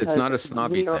 Yeah, it's not a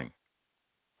snobby thing.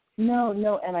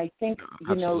 No, and I think,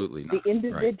 Absolutely the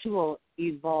individual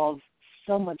evolves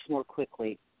so much more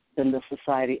quickly than the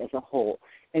society as a whole.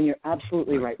 And you're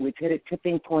absolutely right. We've hit a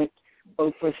tipping point.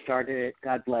 Oprah started it,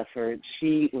 God bless her.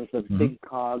 She was a big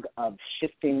cog of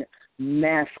shifting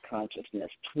mass consciousness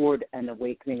toward an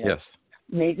awakening. Yes.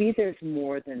 Maybe there's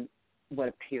more than what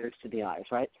appears to the eyes,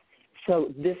 right?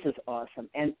 So this is awesome.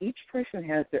 And each person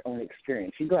has their own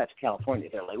experience. You go out to California,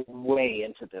 they're like way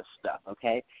into this stuff,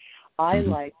 okay? I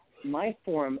like my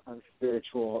form of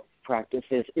spiritual practice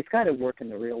is it's got to work in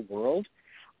the real world.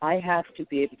 I have to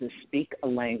be able to speak a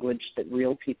language that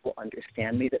real people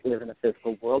understand me that live in the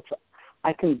physical world. So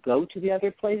I can go to the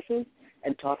other places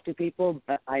and talk to people,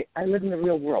 but I live in the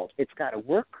real world. It's got to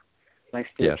work. My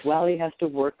spirituality has to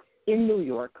work in New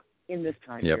York in this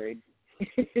time period.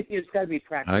 It's got to be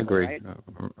practical. I agree. Right?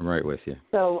 I'm right with you.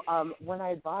 So when I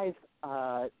advise,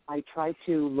 I try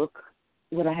to look,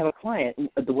 when I have a client,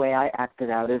 the way I act it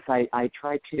out is I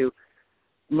try to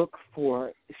look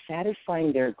for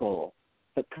satisfying their goal,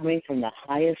 but coming from the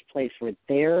highest place where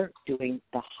they're doing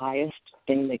the highest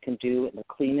thing they can do and the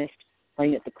cleanest,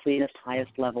 playing at the cleanest,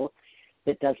 highest level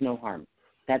that does no harm.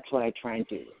 That's what I try and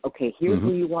do. Okay, here's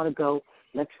where you want to go.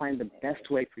 Let's find the best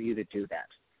way for you to do that.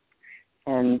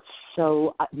 And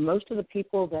so most of the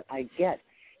people that I get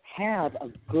have a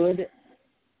good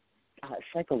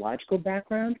psychological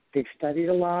background. They've studied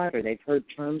a lot or they've heard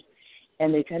terms,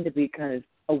 and they tend to be kind of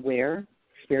aware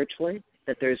spiritually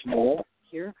that there's more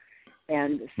here.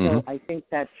 And so I think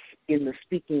that's in the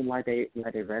speaking why they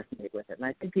resonate with it. And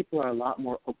I think people are a lot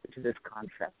more open to this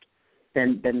concept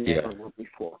than they ever were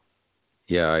before.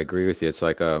 Yeah, I agree with you. It's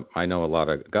like I know a lot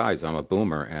of guys. I'm a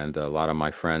boomer, and a lot of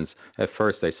my friends, at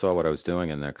first they saw what I was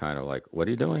doing, and they're kind of like, what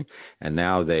are you doing? And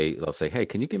now they'll say, hey,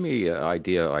 can you give me an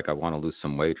idea, like I want to lose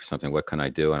some weight or something. What can I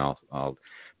do? And I'll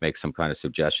make some kind of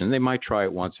suggestion. They might try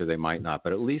it once or they might not.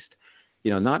 But at least,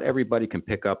 not everybody can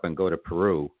pick up and go to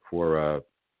Peru for a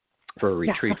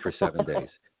retreat for 7 days.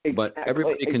 But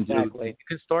everybody can do. You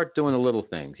can start doing the little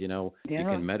things. You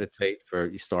can meditate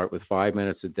you start with 5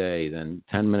 minutes a day, then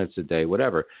 10 minutes a day,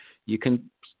 whatever. You can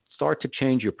start to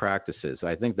change your practices.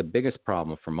 I think the biggest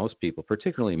problem for most people,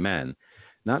 particularly men,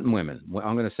 not women,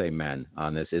 I'm going to say men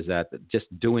on this, is that just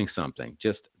doing something.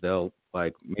 They'll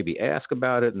like maybe ask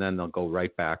about it, and then they'll go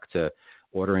right back to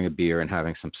ordering a beer and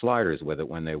having some sliders with it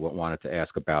when they wanted to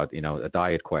ask about a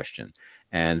diet question.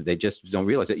 And they just don't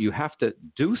realize that you have to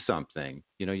do something.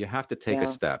 You have to take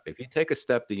a step. If you take a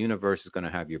step, the universe is going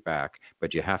to have your back,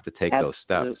 but you have to take those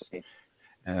steps.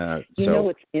 You know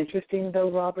what's interesting, though,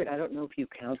 Robert? I don't know if you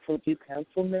counsel. Do you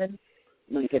counsel men?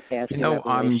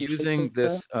 I'm using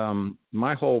this.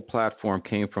 My whole platform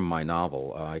came from my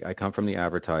novel. I come from the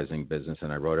advertising business,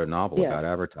 and I wrote a novel about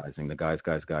advertising, The Guy's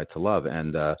Guide to Love.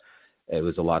 And it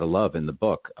was a lot of love in the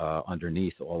book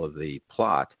underneath all of the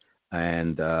plot.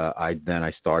 And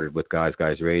I started with Guys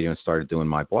Radio and started doing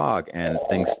my blog, and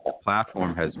the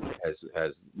platform has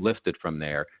lifted from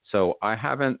there. So I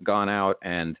haven't gone out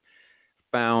and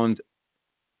I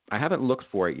haven't looked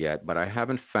for it yet, but I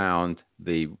haven't found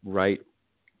the right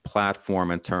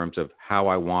platform in terms of how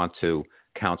I want to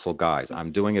counsel guys.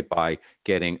 I'm doing it by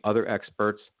getting other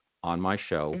experts on my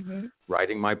show,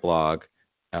 writing my blog,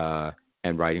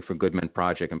 and writing for Good Men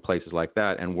Project and places like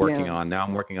that, and working on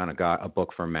a book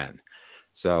for men.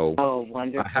 So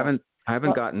wonderful. I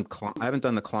haven't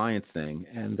done the client thing,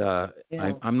 and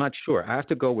I'm not sure. I have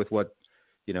to go with what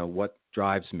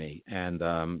drives me, and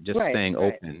staying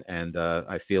open. And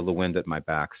I feel the wind at my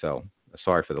back. So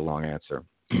sorry for the long answer.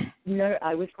 No,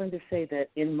 I was going to say that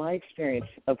in my experience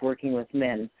of working with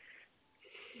men,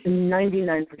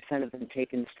 99% of them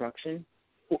take instruction.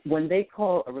 When they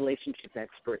call a relationship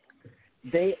expert,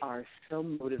 they are so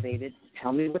motivated.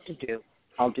 Tell me what to do.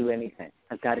 I'll do anything.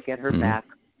 I've got to get her back.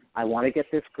 I want to get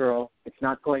this girl. It's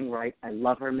not going right. I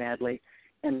love her madly.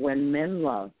 And when men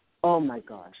love, oh my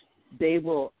gosh, they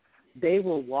will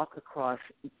walk across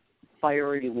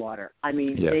fiery water. I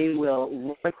mean, they will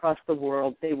run across the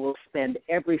world. They will spend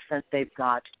every cent they've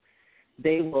got.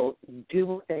 They will do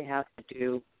what they have to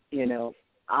do.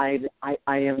 I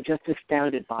am just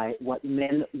astounded by what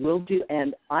men will do,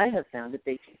 and I have found that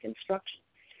they take instruction.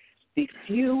 The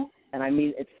few, and I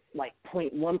mean it's like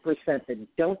 0.1% that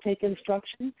don't take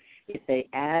instruction, if they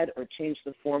add or change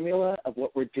the formula of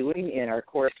what we're doing in our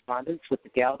correspondence with the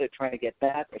gal they're trying to get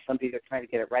back or somebody they're trying to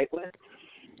get it right with,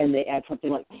 and they add something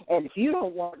like, and if you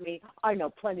don't want me, I know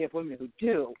plenty of women who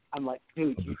do. I'm like,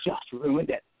 dude, you just ruined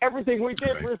it. Everything we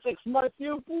did for 6 months,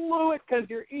 you blew it because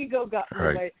your ego got in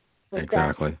the way. But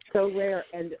exactly. That's so rare.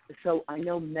 And so I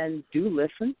know men do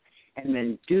listen and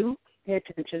men do pay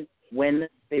attention when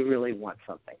they really want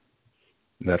something.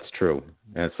 That's true.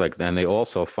 And it's like, then they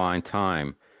also find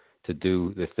time to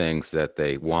do the things that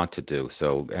they want to do.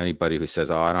 So anybody who says,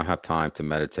 I don't have time to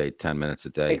meditate 10 minutes a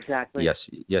day. Exactly.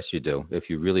 Yes, you do. If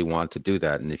you really want to do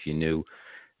that, and if you knew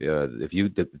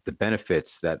the benefits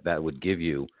that would give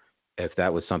you, if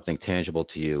that was something tangible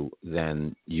to you,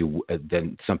 then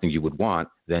something you would want,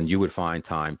 then you would find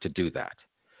time to do that.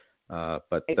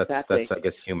 But exactly. That's I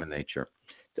guess human nature.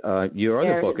 Your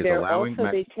other book is allowing.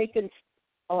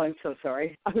 Oh, I'm so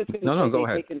sorry. I was going to say they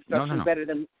ahead. take instruction better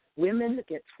than women.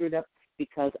 Get screwed up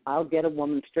because I'll get a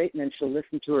woman straight and then she'll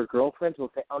listen to her girlfriends who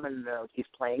will say, oh, no, he's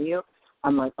playing you.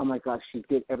 I'm like, oh, my gosh, she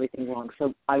did everything wrong.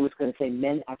 So I was going to say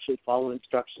men actually follow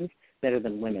instructions better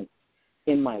than women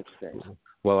in my experience.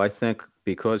 Well, I think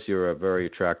because you're a very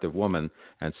attractive woman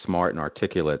and smart and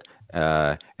articulate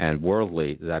and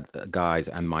worldly, that guys,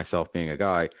 and myself being a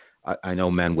guy, I know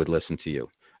men would listen to you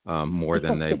more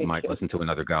than they might listen to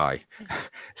another guy.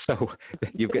 So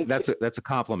that's a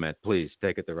compliment. Please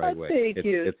take it the right way. Thank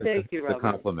you, it's Robert. a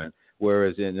compliment.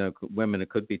 Whereas in women, it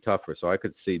could be tougher. So I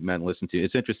could see men listen to you.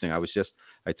 It's interesting.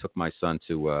 I took my son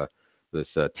to this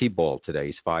T-ball today.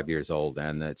 He's 5 years old,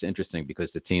 and it's interesting because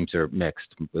the teams are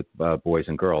mixed with boys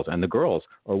and girls, and the girls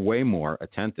are way more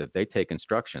attentive. They take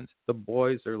instructions. The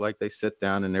boys are like they sit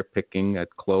down and they're picking at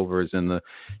clovers in the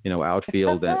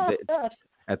outfield. And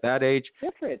at that age,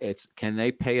 it's can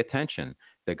they pay attention?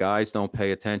 The guys don't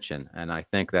pay attention, and I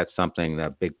think that's something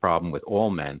that big problem with all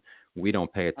men. We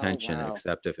don't pay attention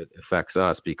except if it affects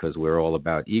us because we're all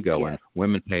about ego, and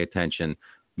women pay attention.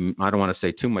 I don't want to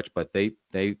say too much, but they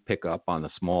pick up on the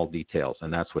small details,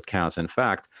 and that's what counts. In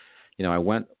fact, I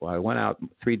went out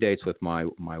 3 dates with my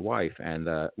wife, and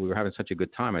we were having such a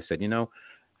good time. I said,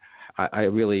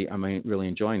 I'm really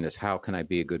enjoying this. How can I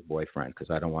be a good boyfriend?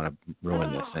 Because I don't want to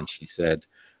ruin this. And she said,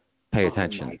 pay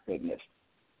attention. Oh, my goodness.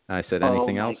 I said,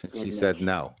 anything else? And she said,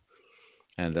 no.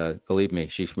 And believe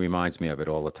me, she reminds me of it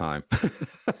all the time.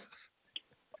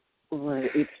 Well,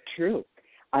 it's true.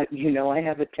 I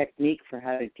have a technique for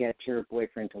how to get your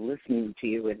boyfriend to listen to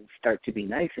you and start to be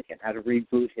nice again, how to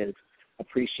reboot his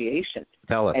appreciation.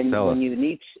 Tell us. When you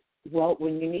need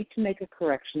to make a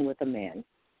correction with a man,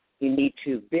 you need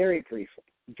to very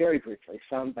briefly,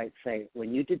 soundbite say,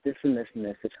 when you did this and this and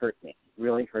this, it hurt me,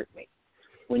 really hurt me.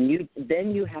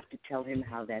 Then you have to tell him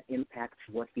how that impacts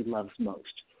what he loves most.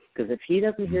 Because if he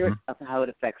doesn't hear it of how it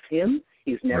affects him,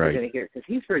 he's never going to hear it because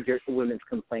he's heard your women's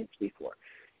complaints before.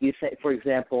 You say, for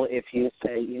example, if you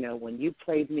say, when you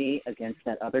played me against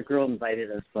that other girl,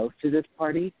 invited us both to this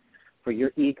party for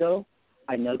your ego,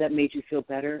 I know that made you feel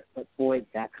better, but boy,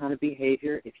 that kind of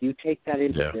behavior, if you take that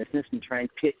into business and try and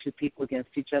pit two people against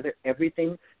each other,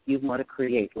 everything you want to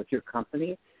create with your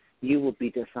company, you will be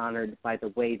dishonored by the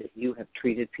way that you have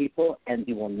treated people, and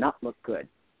you will not look good.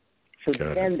 So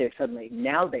then they're suddenly,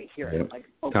 now they hear it like,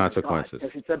 oh, consequences. Because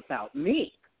it's about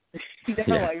me.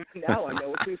 Now I know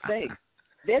what you're saying.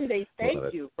 Then they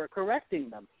thank you for correcting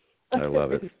them. I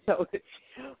love it. So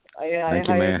I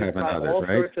have all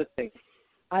right? sorts of things.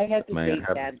 I had to date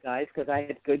bad guys because I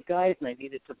had good guys, and I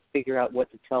needed to figure out what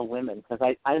to tell women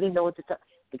because I didn't know what to tell.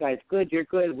 The guy's good, you're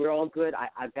good, we're all good.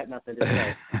 I've got nothing to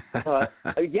say. So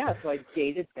I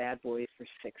dated bad boys for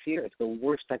 6 years, the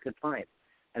worst I could find.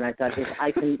 And I thought, if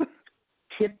I can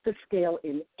tip the scale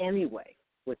in any way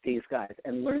with these guys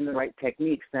and learn the right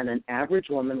techniques, then an average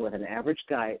woman with an average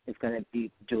guy is going to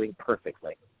be doing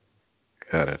perfectly.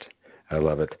 Got it. I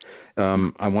love it.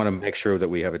 I want to make sure that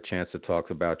we have a chance to talk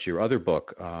about your other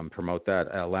book, promote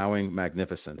that, Allowing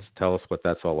Magnificence. Tell us what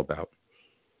that's all about.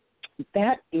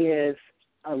 That is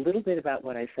a little bit about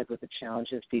what I said with the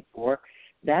challenges before.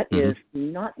 That is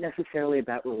not necessarily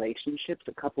about relationships.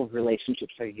 A couple of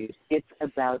relationships are used. It's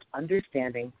about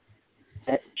understanding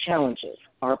that challenges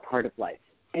are a part of life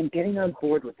and getting on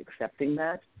board with accepting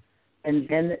that and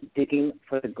then digging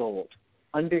for the gold,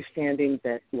 understanding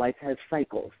that life has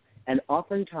cycles. And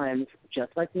oftentimes,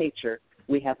 just like nature,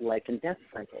 we have life and death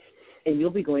cycles. And you'll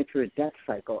be going through a death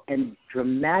cycle, and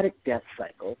dramatic death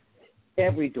cycles,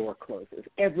 every door closes.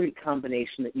 Every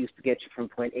combination that used to get you from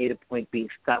point A to point B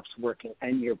stops working,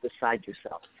 and you're beside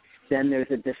yourself. Then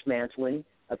there's a dismantling,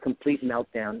 a complete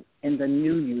meltdown, and the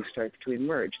new you starts to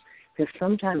emerge. Because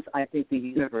sometimes I think the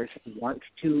universe wants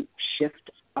to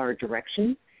shift our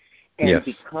direction, and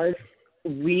because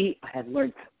we have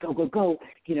learned go,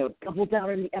 double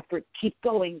down on the effort, keep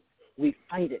going, we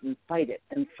fight it.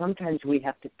 And sometimes we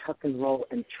have to tuck and roll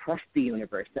and trust the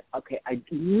universe that, okay, I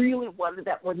really wanted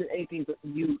that more than anything, but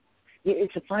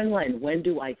it's a fine line. When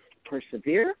do I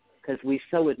persevere? Because we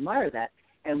so admire that.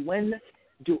 And when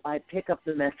do I pick up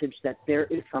the message that there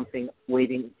is something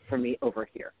waiting for me over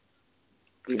here?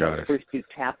 First you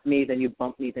tap me, then you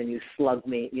bump me, then you slug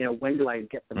me. When do I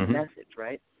get the message,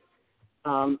 right?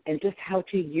 And just how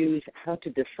to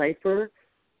decipher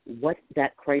what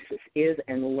that crisis is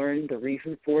and learn the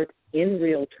reason for it in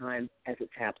real time as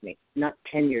it's happening, not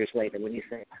 10 years later when you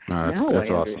say, now I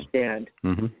understand.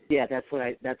 Mm-hmm. Yeah, that's what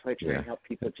I try to help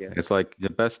people do. It's like the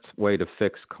best way to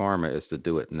fix karma is to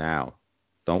do it now.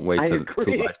 Don't wait till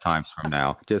 2 lifetimes from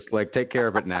now. Just like take care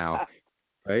of it now,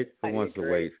 right? Who wants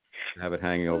to wait? Have it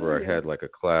hanging over our head like a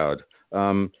cloud.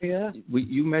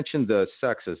 You mentioned the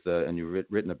sex and you've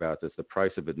written about this, the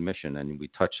price of admission, and we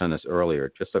touched on this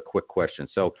earlier. Just a quick question.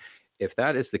 So if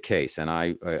that is the case, and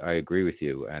I agree with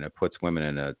you, and it puts women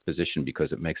in a position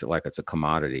because it makes it like it's a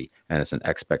commodity and it's an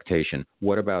expectation.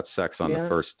 What about sex on the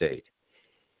first date?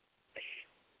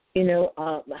 You know,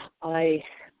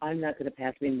 I'm not going to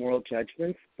pass any moral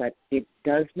judgments, but it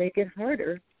does make it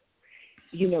harder.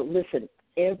 You know, listen,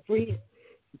 every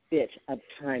bit of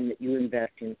time that you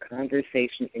invest in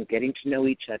conversation and getting to know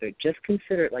each other, just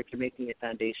consider it like you're making a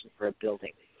foundation for a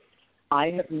building. I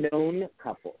have known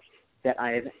couples that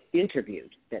I have interviewed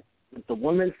that the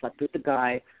woman slept with the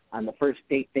guy on the first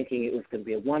date thinking it was going to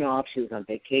be a one-off. She was on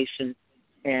vacation,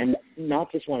 and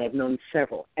not just one. I've known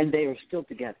several, and they are still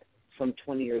together some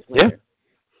 20 years later.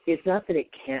 Yeah. It's not that it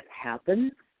can't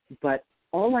happen, but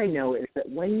all I know is that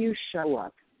when you show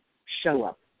up.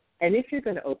 And if you're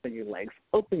going to open your legs,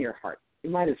 open your heart. You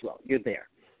might as well. You're there.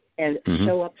 And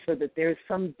show up so that there's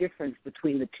some difference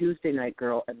between the Tuesday night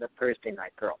girl and the Thursday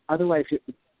night girl. Otherwise,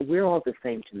 we're all the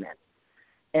same to men.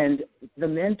 And the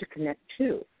men to connect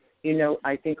too. You know,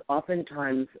 I think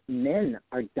oftentimes men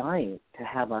are dying to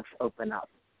have us open up.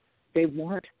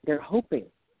 They're hoping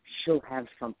she'll have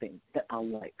something that I'll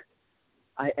like.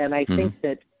 I think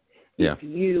that if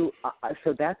you,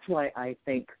 so that's why I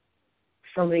think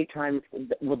so many times,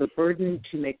 well, the burden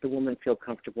to make the woman feel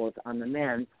comfortable is on the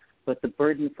man, but the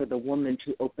burden for the woman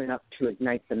to open up to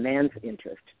ignite the man's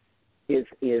interest is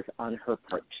on her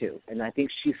part too. And I think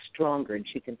she's stronger and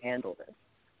she can handle this.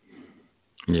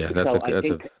 Yeah,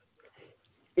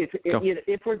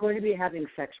 if we're going to be having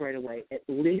sex right away, at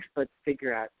least let's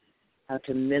figure out how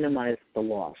to minimize the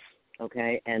loss,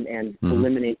 okay, and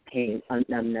eliminate pain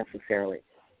unnecessarily.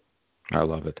 I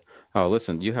love it. Oh,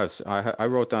 listen, I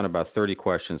wrote down about 30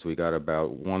 questions. We got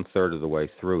about 1/3 of the way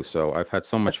through. So I've had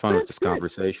so much fun with this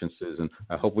conversation, Susan.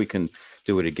 I hope we can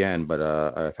do it again, but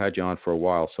I've had you on for a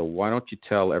while. So why don't you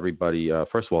tell everybody,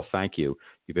 first of all, thank you.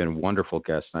 You've been a wonderful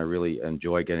guest, and I really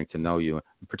enjoy getting to know you,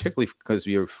 particularly because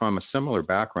you're from a similar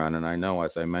background. And I know,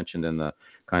 as I mentioned in the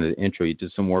kind of intro, you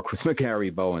did some work with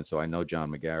McGarry Bowen, so I know John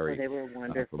McGarry. Oh, they were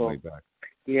wonderful. From way back.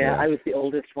 Yeah, I was the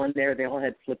oldest one there. They all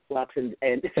had flip-flops and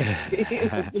that's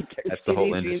the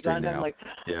whole industry now. I'm like,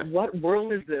 what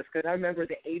world is this? Because I remember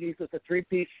the 80s with the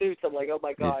three-piece suits. I'm like, oh,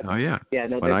 my God. Oh, yeah.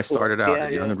 No, when I started out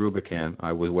at Young and Rubicam,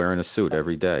 I was wearing a suit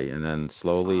every day, and then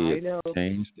slowly it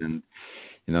changed. And,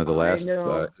 you know, the last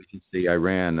agency I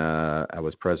ran, I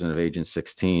was president of Agent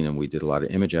 16, and we did a lot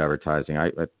of image advertising.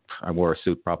 I wore a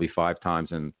suit probably 5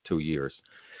 times in 2 years.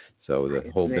 So the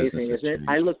whole business has changed.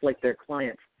 I looked like their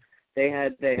clients. They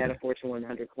had a Fortune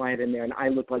 100 client in there, and I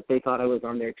looked like they thought I was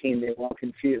on their team. They were all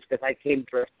confused because I came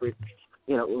dressed with,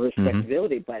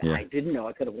 respectability, but I didn't know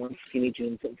I could have worn skinny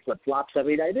jeans and flip-flops. I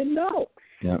mean, I didn't know.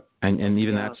 Yeah, and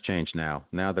even that's changed now.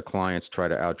 Now the clients try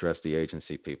to outdress the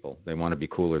agency people. They want to be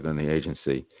cooler than the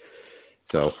agency.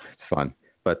 So it's fun.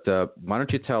 But why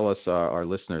don't you tell us, our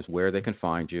listeners, where they can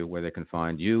find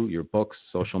you, your books,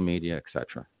 social media,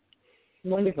 etc.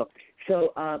 Wonderful.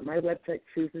 So my website,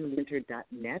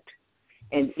 SusanWinter.net.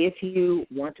 And if you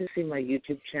want to see my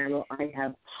YouTube channel, I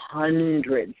have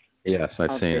hundreds I've of seen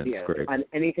videos it. It's great. on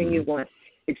anything you want.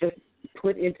 It's just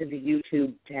put into the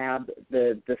YouTube tab,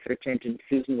 the search engine,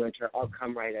 Susan Winter. I'll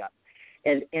come right up.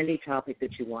 And any topic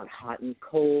that you want, hot and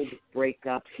cold,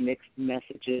 breakups, mixed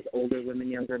messages, older women,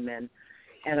 younger men.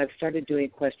 And I've started doing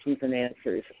questions and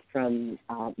answers from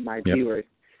my viewers.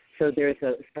 So there's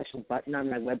a special button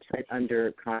on my website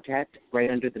under Contact,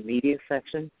 right under the Media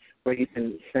section, where you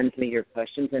can send me your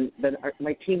questions. And then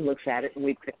my team looks at it, and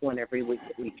we pick one every week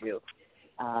that we do,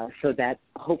 so that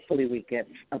hopefully we get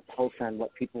a pulse on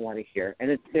what people want to hear.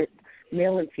 And they're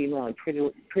male and female and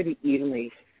pretty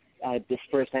evenly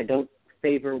dispersed. I don't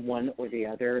favor one or the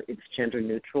other. It's gender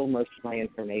neutral, most of my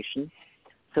information.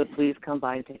 So please come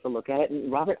by and take a look at it.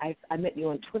 And, Robert, I met you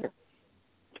on Twitter.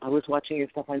 I was watching your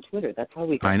stuff on Twitter. That's how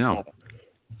we got together.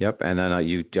 Yep, and then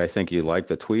I think you liked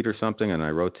the tweet or something, and I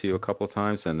wrote to you a couple of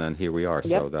times, and then here we are.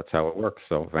 So that's how it works.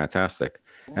 So fantastic.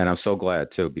 And I'm so glad,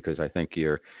 too, because I think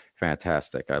you're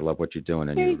fantastic. I love what you're doing,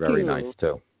 and you're very nice,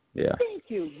 too. Yeah. Thank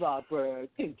you, Robert.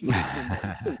 Thank you.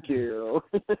 Thank you.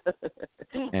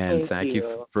 And thank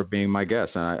you for being my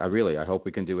guest. And I hope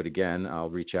we can do it again. I'll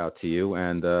reach out to you,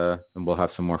 and we'll have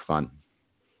some more fun.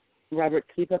 Robert,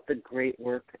 keep up the great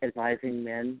work advising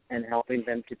men and helping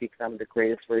them to become the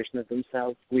greatest version of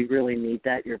themselves. We really need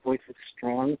that. Your voice is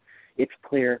strong, it's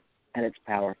clear, and it's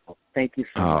powerful. Thank you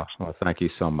so much. Well, thank you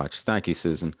so much. Thank you,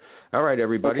 Susan. All right,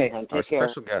 everybody. Okay, hon, our take care.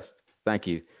 Special guest. Thank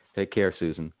you. Take care,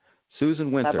 Susan. Susan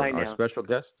Winter, Bye-bye our now. special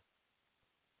guest.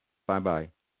 Bye-bye.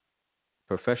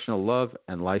 Professional love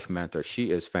and life mentor. She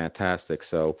is fantastic.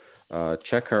 So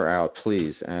check her out,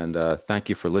 please. And thank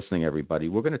you for listening, everybody.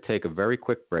 We're going to take a very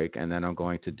quick break, and then I'm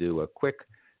going to do a quick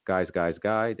Guys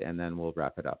Guide, and then we'll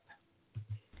wrap it up.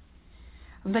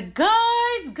 The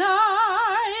Guys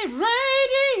Guide Radio.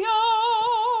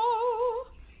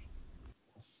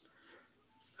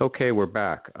 Okay, we're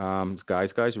back. Guys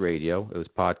Radio. It was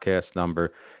podcast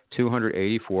number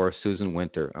 284. Susan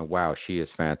Winter. Wow, she is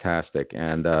fantastic.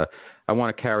 And I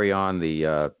want to carry on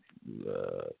the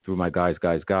through my Guys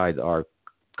Guide our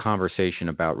conversation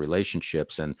about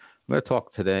relationships, and I'm going to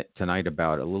talk tonight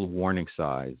about a little warning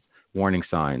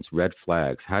signs, red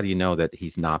flags. How do you know that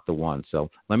he's not the one? So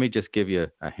let me just give you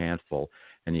a handful,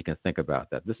 and you can think about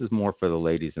that. This is more for the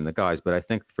ladies and the guys, but I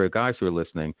think for guys who are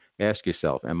listening, ask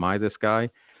yourself, am I this guy?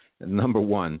 Number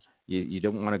one, you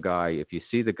don't want a guy, if you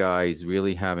see the guy is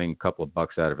really having a couple of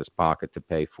bucks out of his pocket to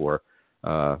pay for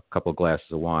a couple of glasses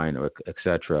of wine, or et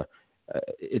cetera,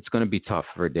 it's going to be tough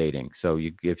for dating. So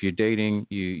if you're dating,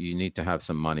 you need to have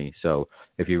some money. So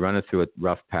if you're running through a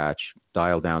rough patch,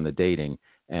 dial down the dating.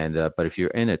 And but if you're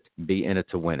in it, be in it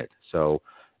to win it. So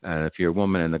if you're a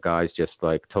woman and the guy's just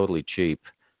like totally cheap,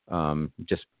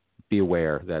 just be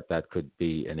aware that could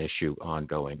be an issue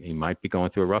ongoing. He might be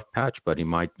going through a rough patch, but he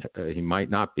might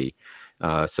not be.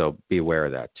 So be aware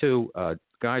of that. Two,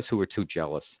 guys who are too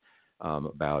jealous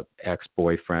about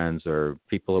ex-boyfriends or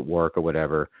people at work or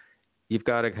whatever. You've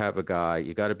got to have a guy.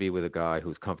 You got to be with a guy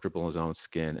who's comfortable in his own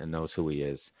skin and knows who he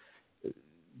is.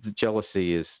 The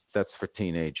jealousy that's for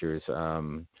teenagers.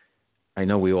 I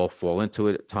know we all fall into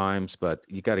it at times, but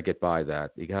you got to get by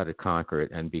that. You got to conquer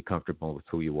it and be comfortable with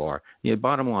who you are.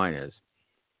 Bottom line is,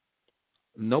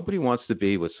 nobody wants to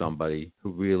be with somebody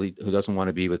who doesn't want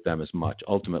to be with them as much.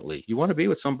 Ultimately, you want to be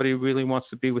with somebody who really wants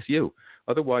to be with you.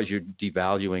 Otherwise, you're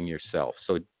devaluing yourself.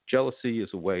 So jealousy is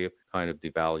a way of kind of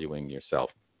devaluing yourself.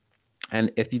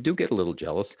 And if you do get a little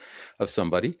jealous of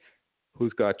somebody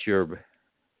who's got your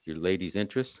lady's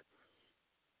interest,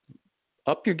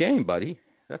 up your game, buddy.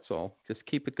 That's all. Just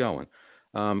keep it going.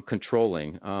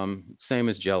 Controlling, same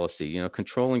as jealousy.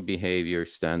 Controlling behavior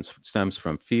stems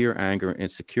from fear, anger,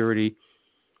 insecurity.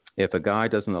 If a guy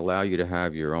doesn't allow you to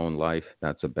have your own life,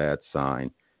 that's a bad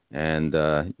sign. And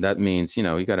that means,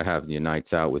 you got to have your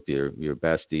nights out with your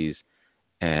besties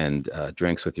and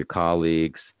drinks with your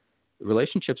colleagues.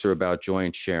 Relationships are about joy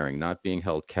and sharing, not being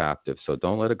held captive. So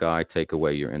don't let a guy take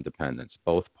away your independence.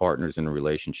 Both partners in a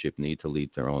relationship need to lead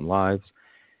their own lives.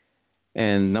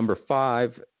 And number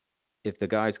 5, if the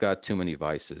guy's got too many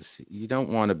vices, you don't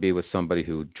want to be with somebody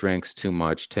who drinks too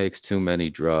much, takes too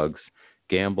many drugs,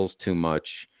 gambles too much,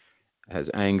 has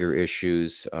anger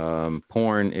issues,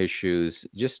 porn issues.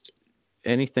 Just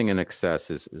anything in excess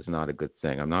is not a good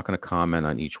thing. I'm not going to comment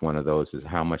on each one of those as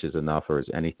how much is enough or is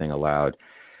anything allowed.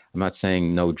 I'm not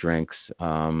saying no drinks,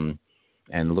 and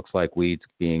it looks like weed's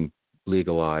being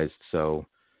legalized. So,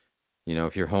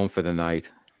 if you're home for the night,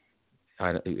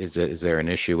 is there an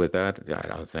issue with that? I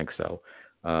don't think so.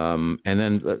 And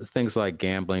then things like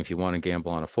gambling, if you want to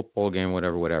gamble on a football game,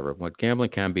 whatever. What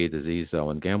gambling can be a disease, though,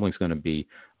 and gambling's going to be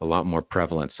a lot more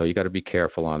prevalent. So you got to be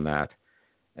careful on that.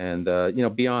 And,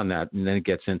 beyond that, and then it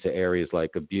gets into areas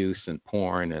like abuse and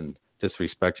porn and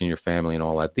disrespecting your family and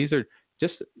all that. These are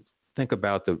just... Think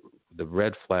about the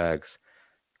red flags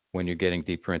when you're getting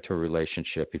deeper into a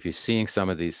relationship. If you're seeing some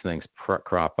of these things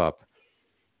crop up,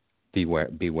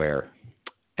 beware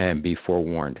and be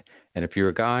forewarned. And if you're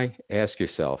a guy, ask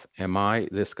yourself, am I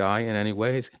this guy in any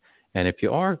ways? And if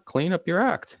you are, clean up your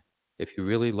act. If you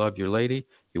really love your lady,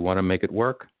 you want to make it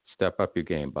work, step up your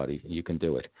game, buddy. You can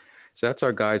do it. So that's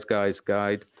our Guys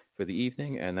Guide for the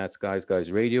evening, and that's Guys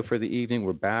Radio for the evening.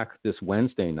 We're back this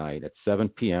Wednesday night at 7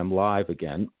 p.m. live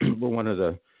again. We're one of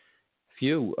the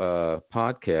few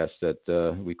podcasts that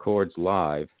records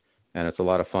live, and it's a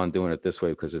lot of fun doing it this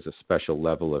way because there's a special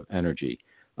level of energy.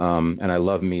 And I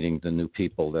love meeting the new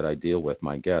people that I deal with,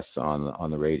 my guests on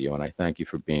the radio, and I thank you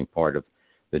for being part of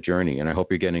the journey, and I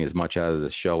hope you're getting as much out of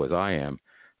the show as I am.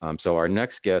 So our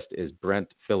next guest is Brent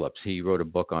Phillips. He wrote a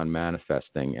book on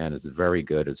manifesting, and it's very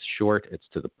good. It's short, it's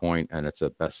to the point, and it's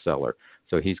a bestseller.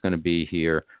 So he's going to be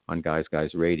here on Guys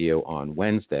Radio on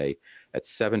Wednesday at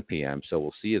 7 p.m. So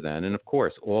we'll see you then. And, of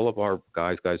course, all of our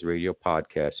Guys Radio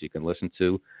podcasts you can listen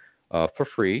to for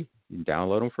free. You can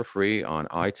download them for free on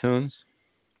iTunes,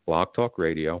 Blog Talk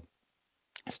Radio,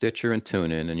 Stitcher, and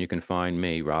TuneIn. And you can find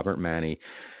me, Robert Manni.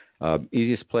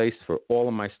 Easiest place for all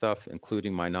of my stuff,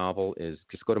 including my novel, is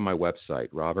just go to my website,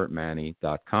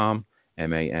 robertmanni.com,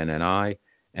 MANNI,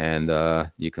 and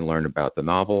you can learn about the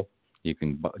novel. You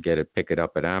can pick it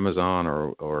up at Amazon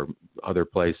or other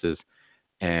places,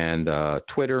 and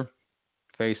Twitter,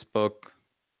 Facebook,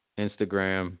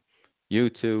 Instagram,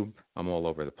 YouTube. I'm all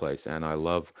over the place, and I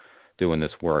love doing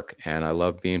this work, and I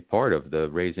love being part of the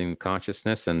raising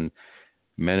consciousness and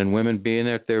Men and women being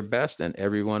at their best and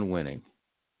everyone winning.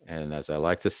 And as I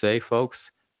like to say, folks,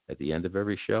 at the end of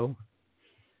every show,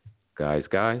 guys,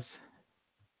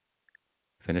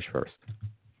 finish first.